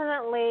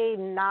definitely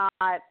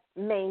not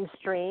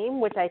mainstream,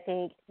 which I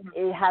think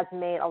it has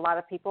made a lot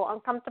of people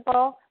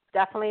uncomfortable,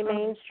 definitely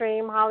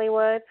mainstream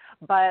Hollywood,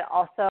 but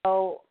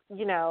also,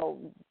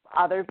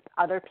 other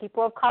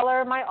people of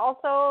color might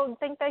also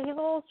think that he's a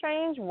little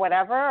strange,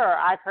 whatever, or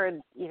I've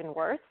heard even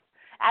worse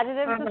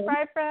adjectives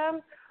described for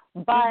him.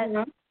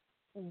 But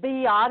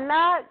beyond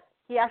that,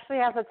 he actually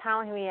has a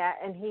talent,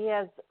 and he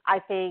has, I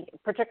think,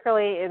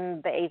 particularly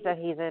in the age that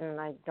he's in, and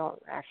I don't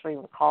actually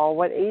recall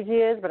what age he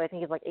is, but I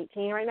think he's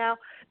 18 right now.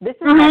 This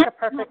is such a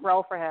perfect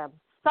role for him,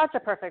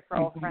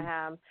 for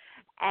him.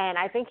 And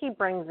I think he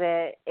brings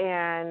it,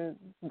 and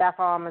that's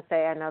all I'm going to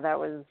say. I know that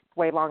was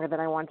way longer than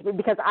I wanted to be,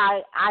 because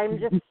I'm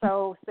just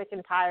so sick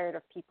and tired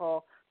of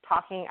people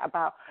talking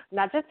about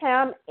not just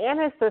him and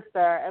his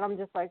sister, and I'm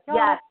just like,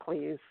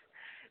 please.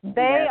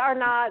 They are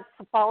not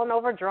falling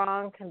over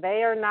drunk.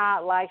 They are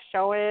not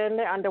showing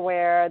their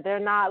underwear. They're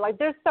not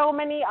there's so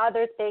many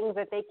other things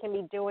that they can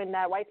be doing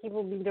that white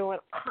people be doing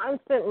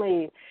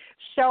constantly,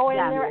 showing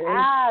their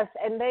ass,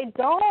 and they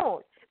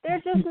don't. They're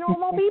just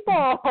normal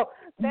people.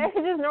 They're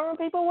just normal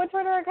people with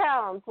Twitter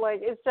accounts.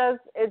 It's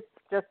just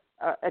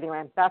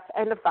anyway, that's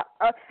end of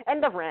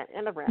rant.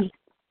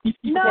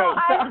 No,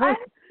 I'm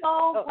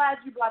so glad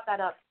you brought that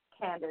up,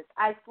 Candace.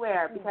 I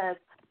swear, because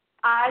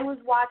I was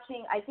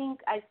watching, I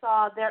think I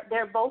saw,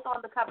 they're both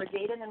on the cover,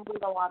 Jaden and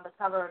Willow on the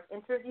cover of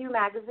Interview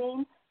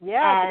magazine.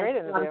 Yeah,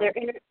 it's a great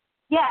interview.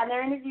 And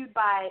they're interviewed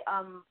by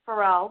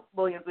Pharrell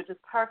Williams, which is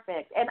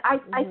perfect. And I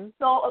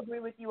so agree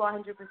with you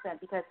 100%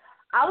 because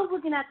I was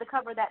looking at the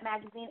cover of that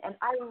magazine, and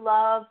I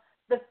love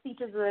the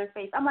features of their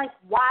face. I'm like,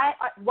 why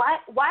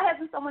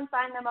hasn't someone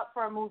signed them up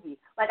for a movie?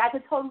 Like, I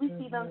could totally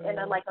see them in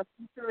a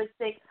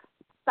futuristic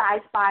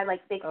sci-fi,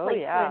 like big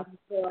place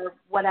or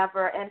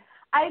whatever. And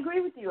I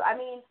agree with you. I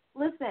mean,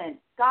 listen,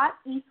 Scott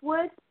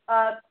Eastwood,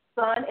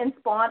 son and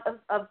spawn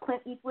of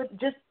Clint Eastwood,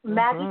 just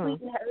magically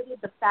inherited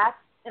the Fast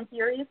and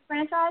Furious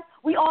franchise.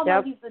 We all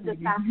know he's the de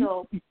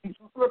facto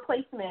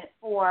replacement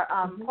for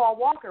Paul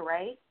Walker,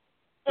 right?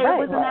 And it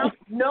was announced.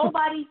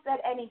 Nobody said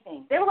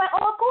anything. They were like,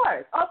 oh,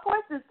 of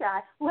course this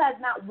guy who has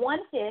not one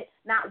hit,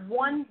 not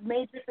one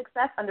major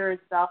success under his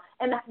belt,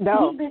 and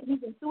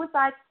he's in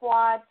Suicide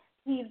Squad.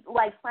 He's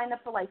like signed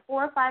up for like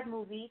 4 or 5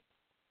 movies.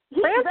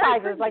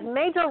 Franchises, like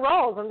major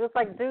roles. I'm just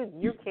like, dude,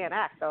 you can't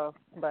act though,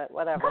 but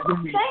whatever.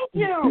 Thank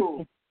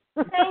you.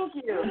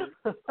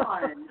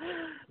 Fun.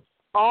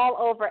 All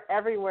over,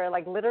 everywhere.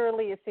 Like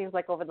literally, it seems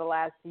like over the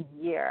last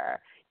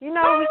year. You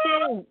know,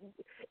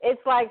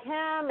 it's like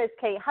him, it's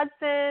Kate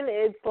Hudson,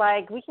 it's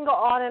like we can go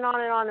on and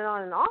on and on and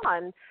on and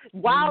on.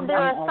 While there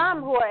are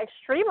some who are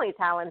extremely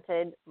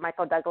talented,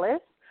 Michael Douglas,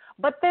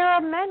 but there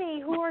are many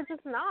who are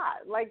just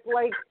not.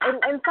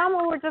 And some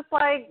who are just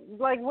like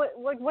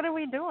what are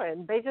we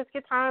doing? They just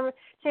get chance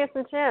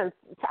after chance,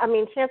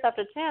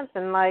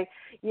 and like,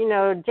 you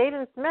know,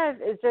 Jaden Smith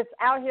is just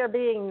out here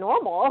being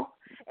normal,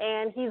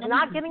 and he's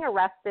not getting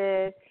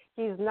arrested.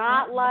 He's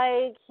not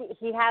like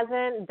he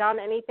hasn't done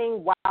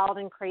anything wild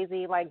and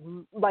crazy like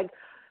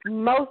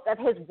most of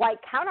his white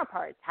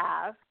counterparts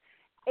have.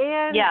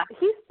 And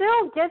he's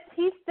still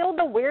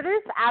the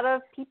weirdest out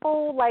of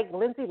people like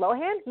Lindsay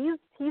Lohan.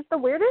 He's the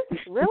weirdest,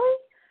 really?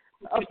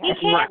 Okay. He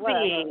can't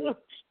be.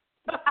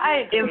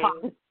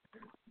 Impossible.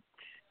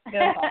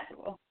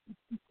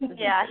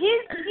 Yeah,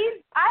 he's.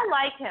 I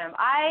like him.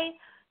 I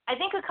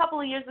think a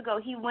couple of years ago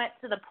he went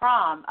to the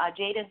prom.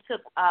 Jaden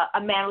took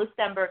Amanda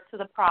Stenberg to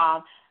the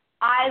prom.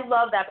 I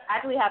love that. I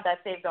actually have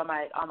that saved on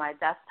my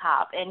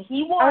desktop. And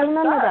he wore. I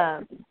remember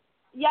that.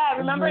 Yeah, I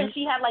remember. And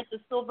she had like the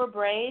silver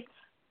braids.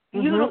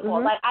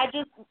 Beautiful. Like I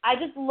just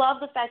love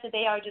the fact that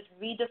they are just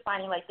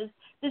redefining like this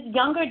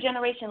younger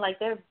generation. Like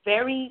they're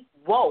very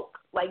woke.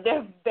 Like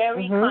they're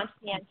very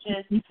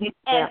conscientious.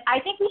 And I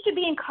think we should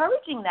be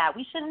encouraging that.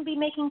 We shouldn't be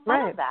making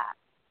fun of that.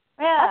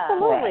 Yeah.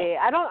 Absolutely.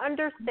 I don't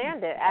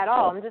understand it at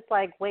all. I'm just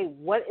like, wait,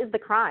 what is the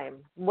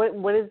crime? What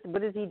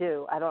does he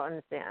do? I don't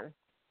understand.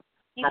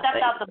 He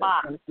stepped out the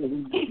box.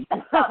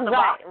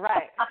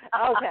 Right.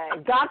 Okay.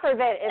 God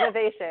forbid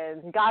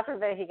innovation. God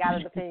forbid he got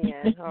his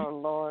opinion. Oh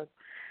Lord.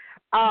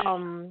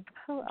 Who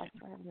else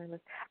do I have on my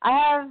list?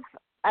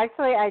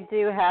 I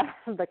do have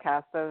the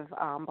cast of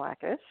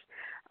Blackish,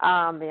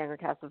 the younger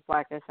cast of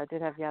Blackish. I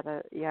did have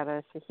Yada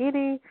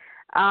Shahidi.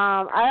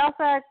 I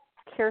also had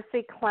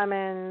Kiersey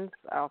Clemens.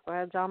 I also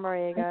had John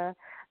Boyega.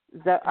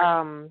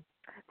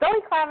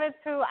 Zoe Kravitz,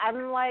 who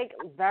I'm like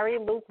very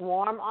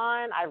lukewarm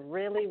on. I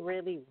really,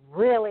 really,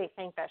 really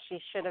think that she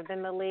should have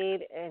been the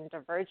lead in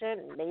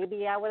Divergent.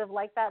 Maybe I would have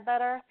liked that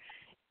better.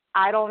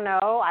 I don't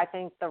know. I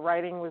think the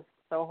writing was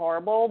so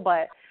horrible,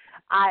 but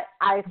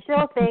I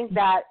still think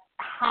that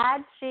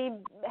had she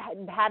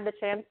had the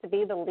chance to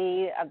be the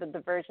lead of the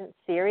Divergent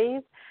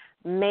series,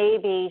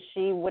 maybe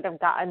she would have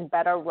gotten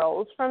better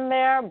roles from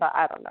there. But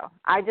I don't know.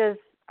 I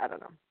don't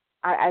know.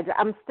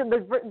 I'm still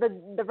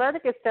the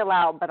verdict is still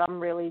out, but I'm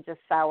really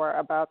just sour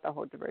about the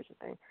whole Divergent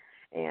thing,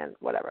 and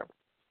whatever.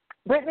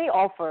 Brittany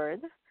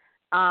Alford,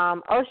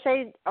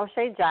 O'Shea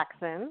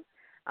Jackson.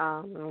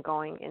 I'm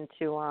going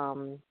into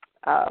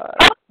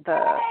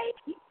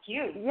He's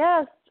cute.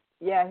 Yes.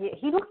 Yeah,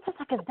 he looks just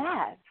like his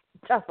dad.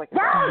 Just like his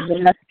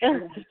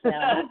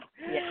dad.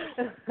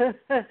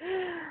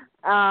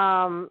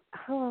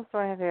 Who else do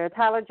I have here?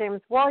 Tyler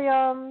James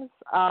Williams.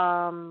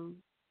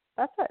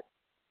 That's it.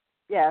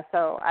 Yeah,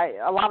 so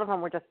a lot of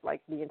them were just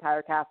like the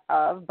entire cast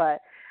of,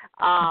 but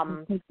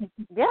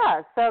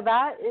yeah, so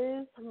that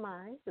is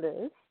my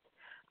list.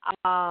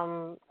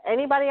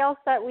 Anybody else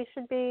that we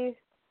should be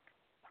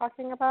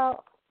talking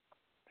about?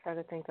 Trying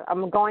to think.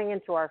 I'm going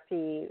into our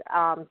feed.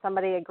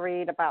 Somebody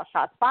agreed about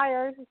Shots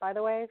Fired, by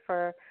the way,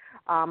 for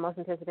most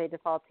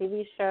anticipated fall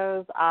TV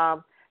shows.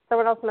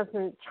 Someone else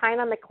mentioned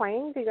China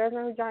McClain. Do you guys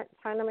know who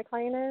China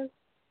McClain is?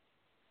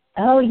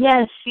 Oh,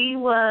 yes. She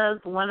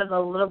was one of the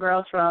little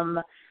girls from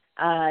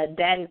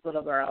Daddy's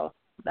Little Girl.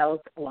 That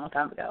was a long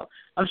time ago.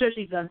 I'm sure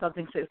she's done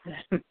something since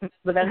then,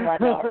 but that's where I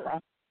know her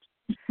from.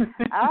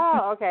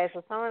 Oh, okay.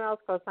 So someone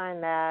else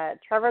co-signed that.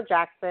 Trevor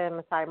Jackson,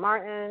 Masai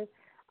Martin,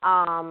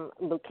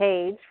 Luke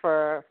Cage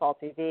for fall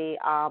TV,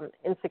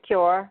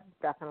 Insecure,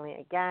 definitely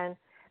again.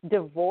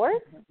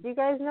 Divorce. Do you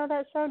guys know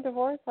that show,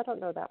 Divorce? I don't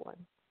know that one.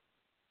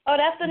 Oh,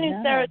 that's the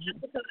new Sarah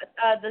Jessica.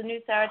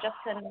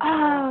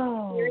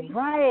 Oh, series.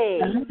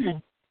 Right.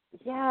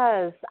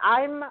 Yes,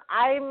 I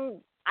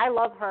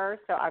love her,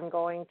 so I'm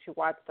going to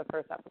watch the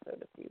first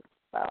episode of you.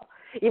 So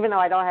even though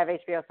I don't have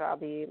HBO, so I'll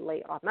be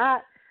late on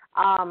that.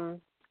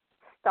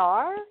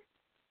 Star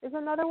is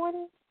another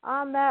one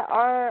that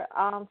our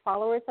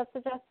followers have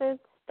suggested.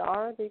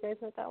 Star, do you guys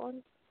know that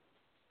one?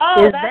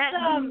 Oh, Is that's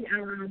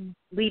that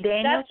Lee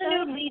Daniels? That's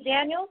the new Lee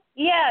Daniels.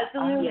 Yeah, it's the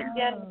new Lee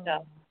Daniels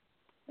stuff.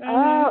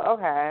 Oh,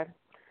 okay.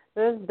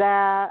 There's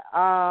that.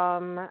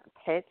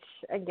 Pitch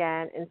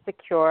again.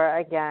 Insecure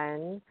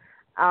again.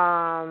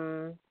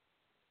 I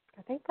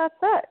think that's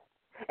it.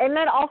 And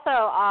then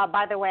also,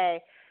 by the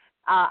way,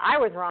 I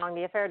was wrong.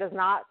 The Affair does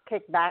not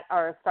kick back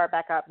or start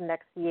back up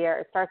next year.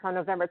 It starts on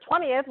November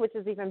 20th, which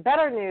is even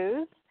better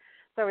news.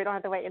 So we don't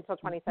have to wait until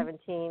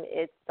 2017.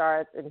 It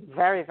starts in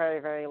very, very,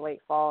 very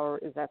late fall, or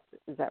is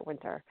that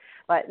winter?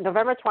 But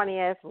November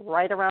 20th,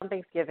 right around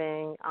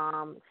Thanksgiving.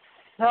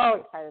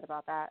 So excited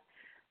about that.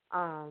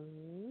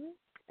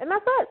 And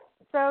that's it.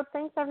 So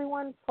thanks,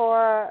 everyone,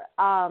 for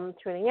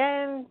tuning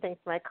in. Thanks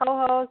to my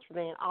co-host for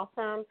being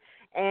awesome.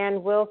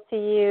 And we'll see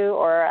you,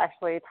 or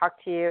actually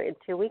talk to you in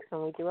 2 weeks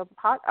when we do a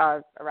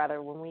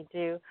when we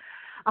do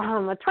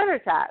a Twitter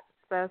chat.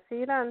 So see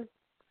you then.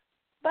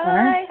 Bye.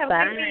 Right. Have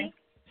a great week.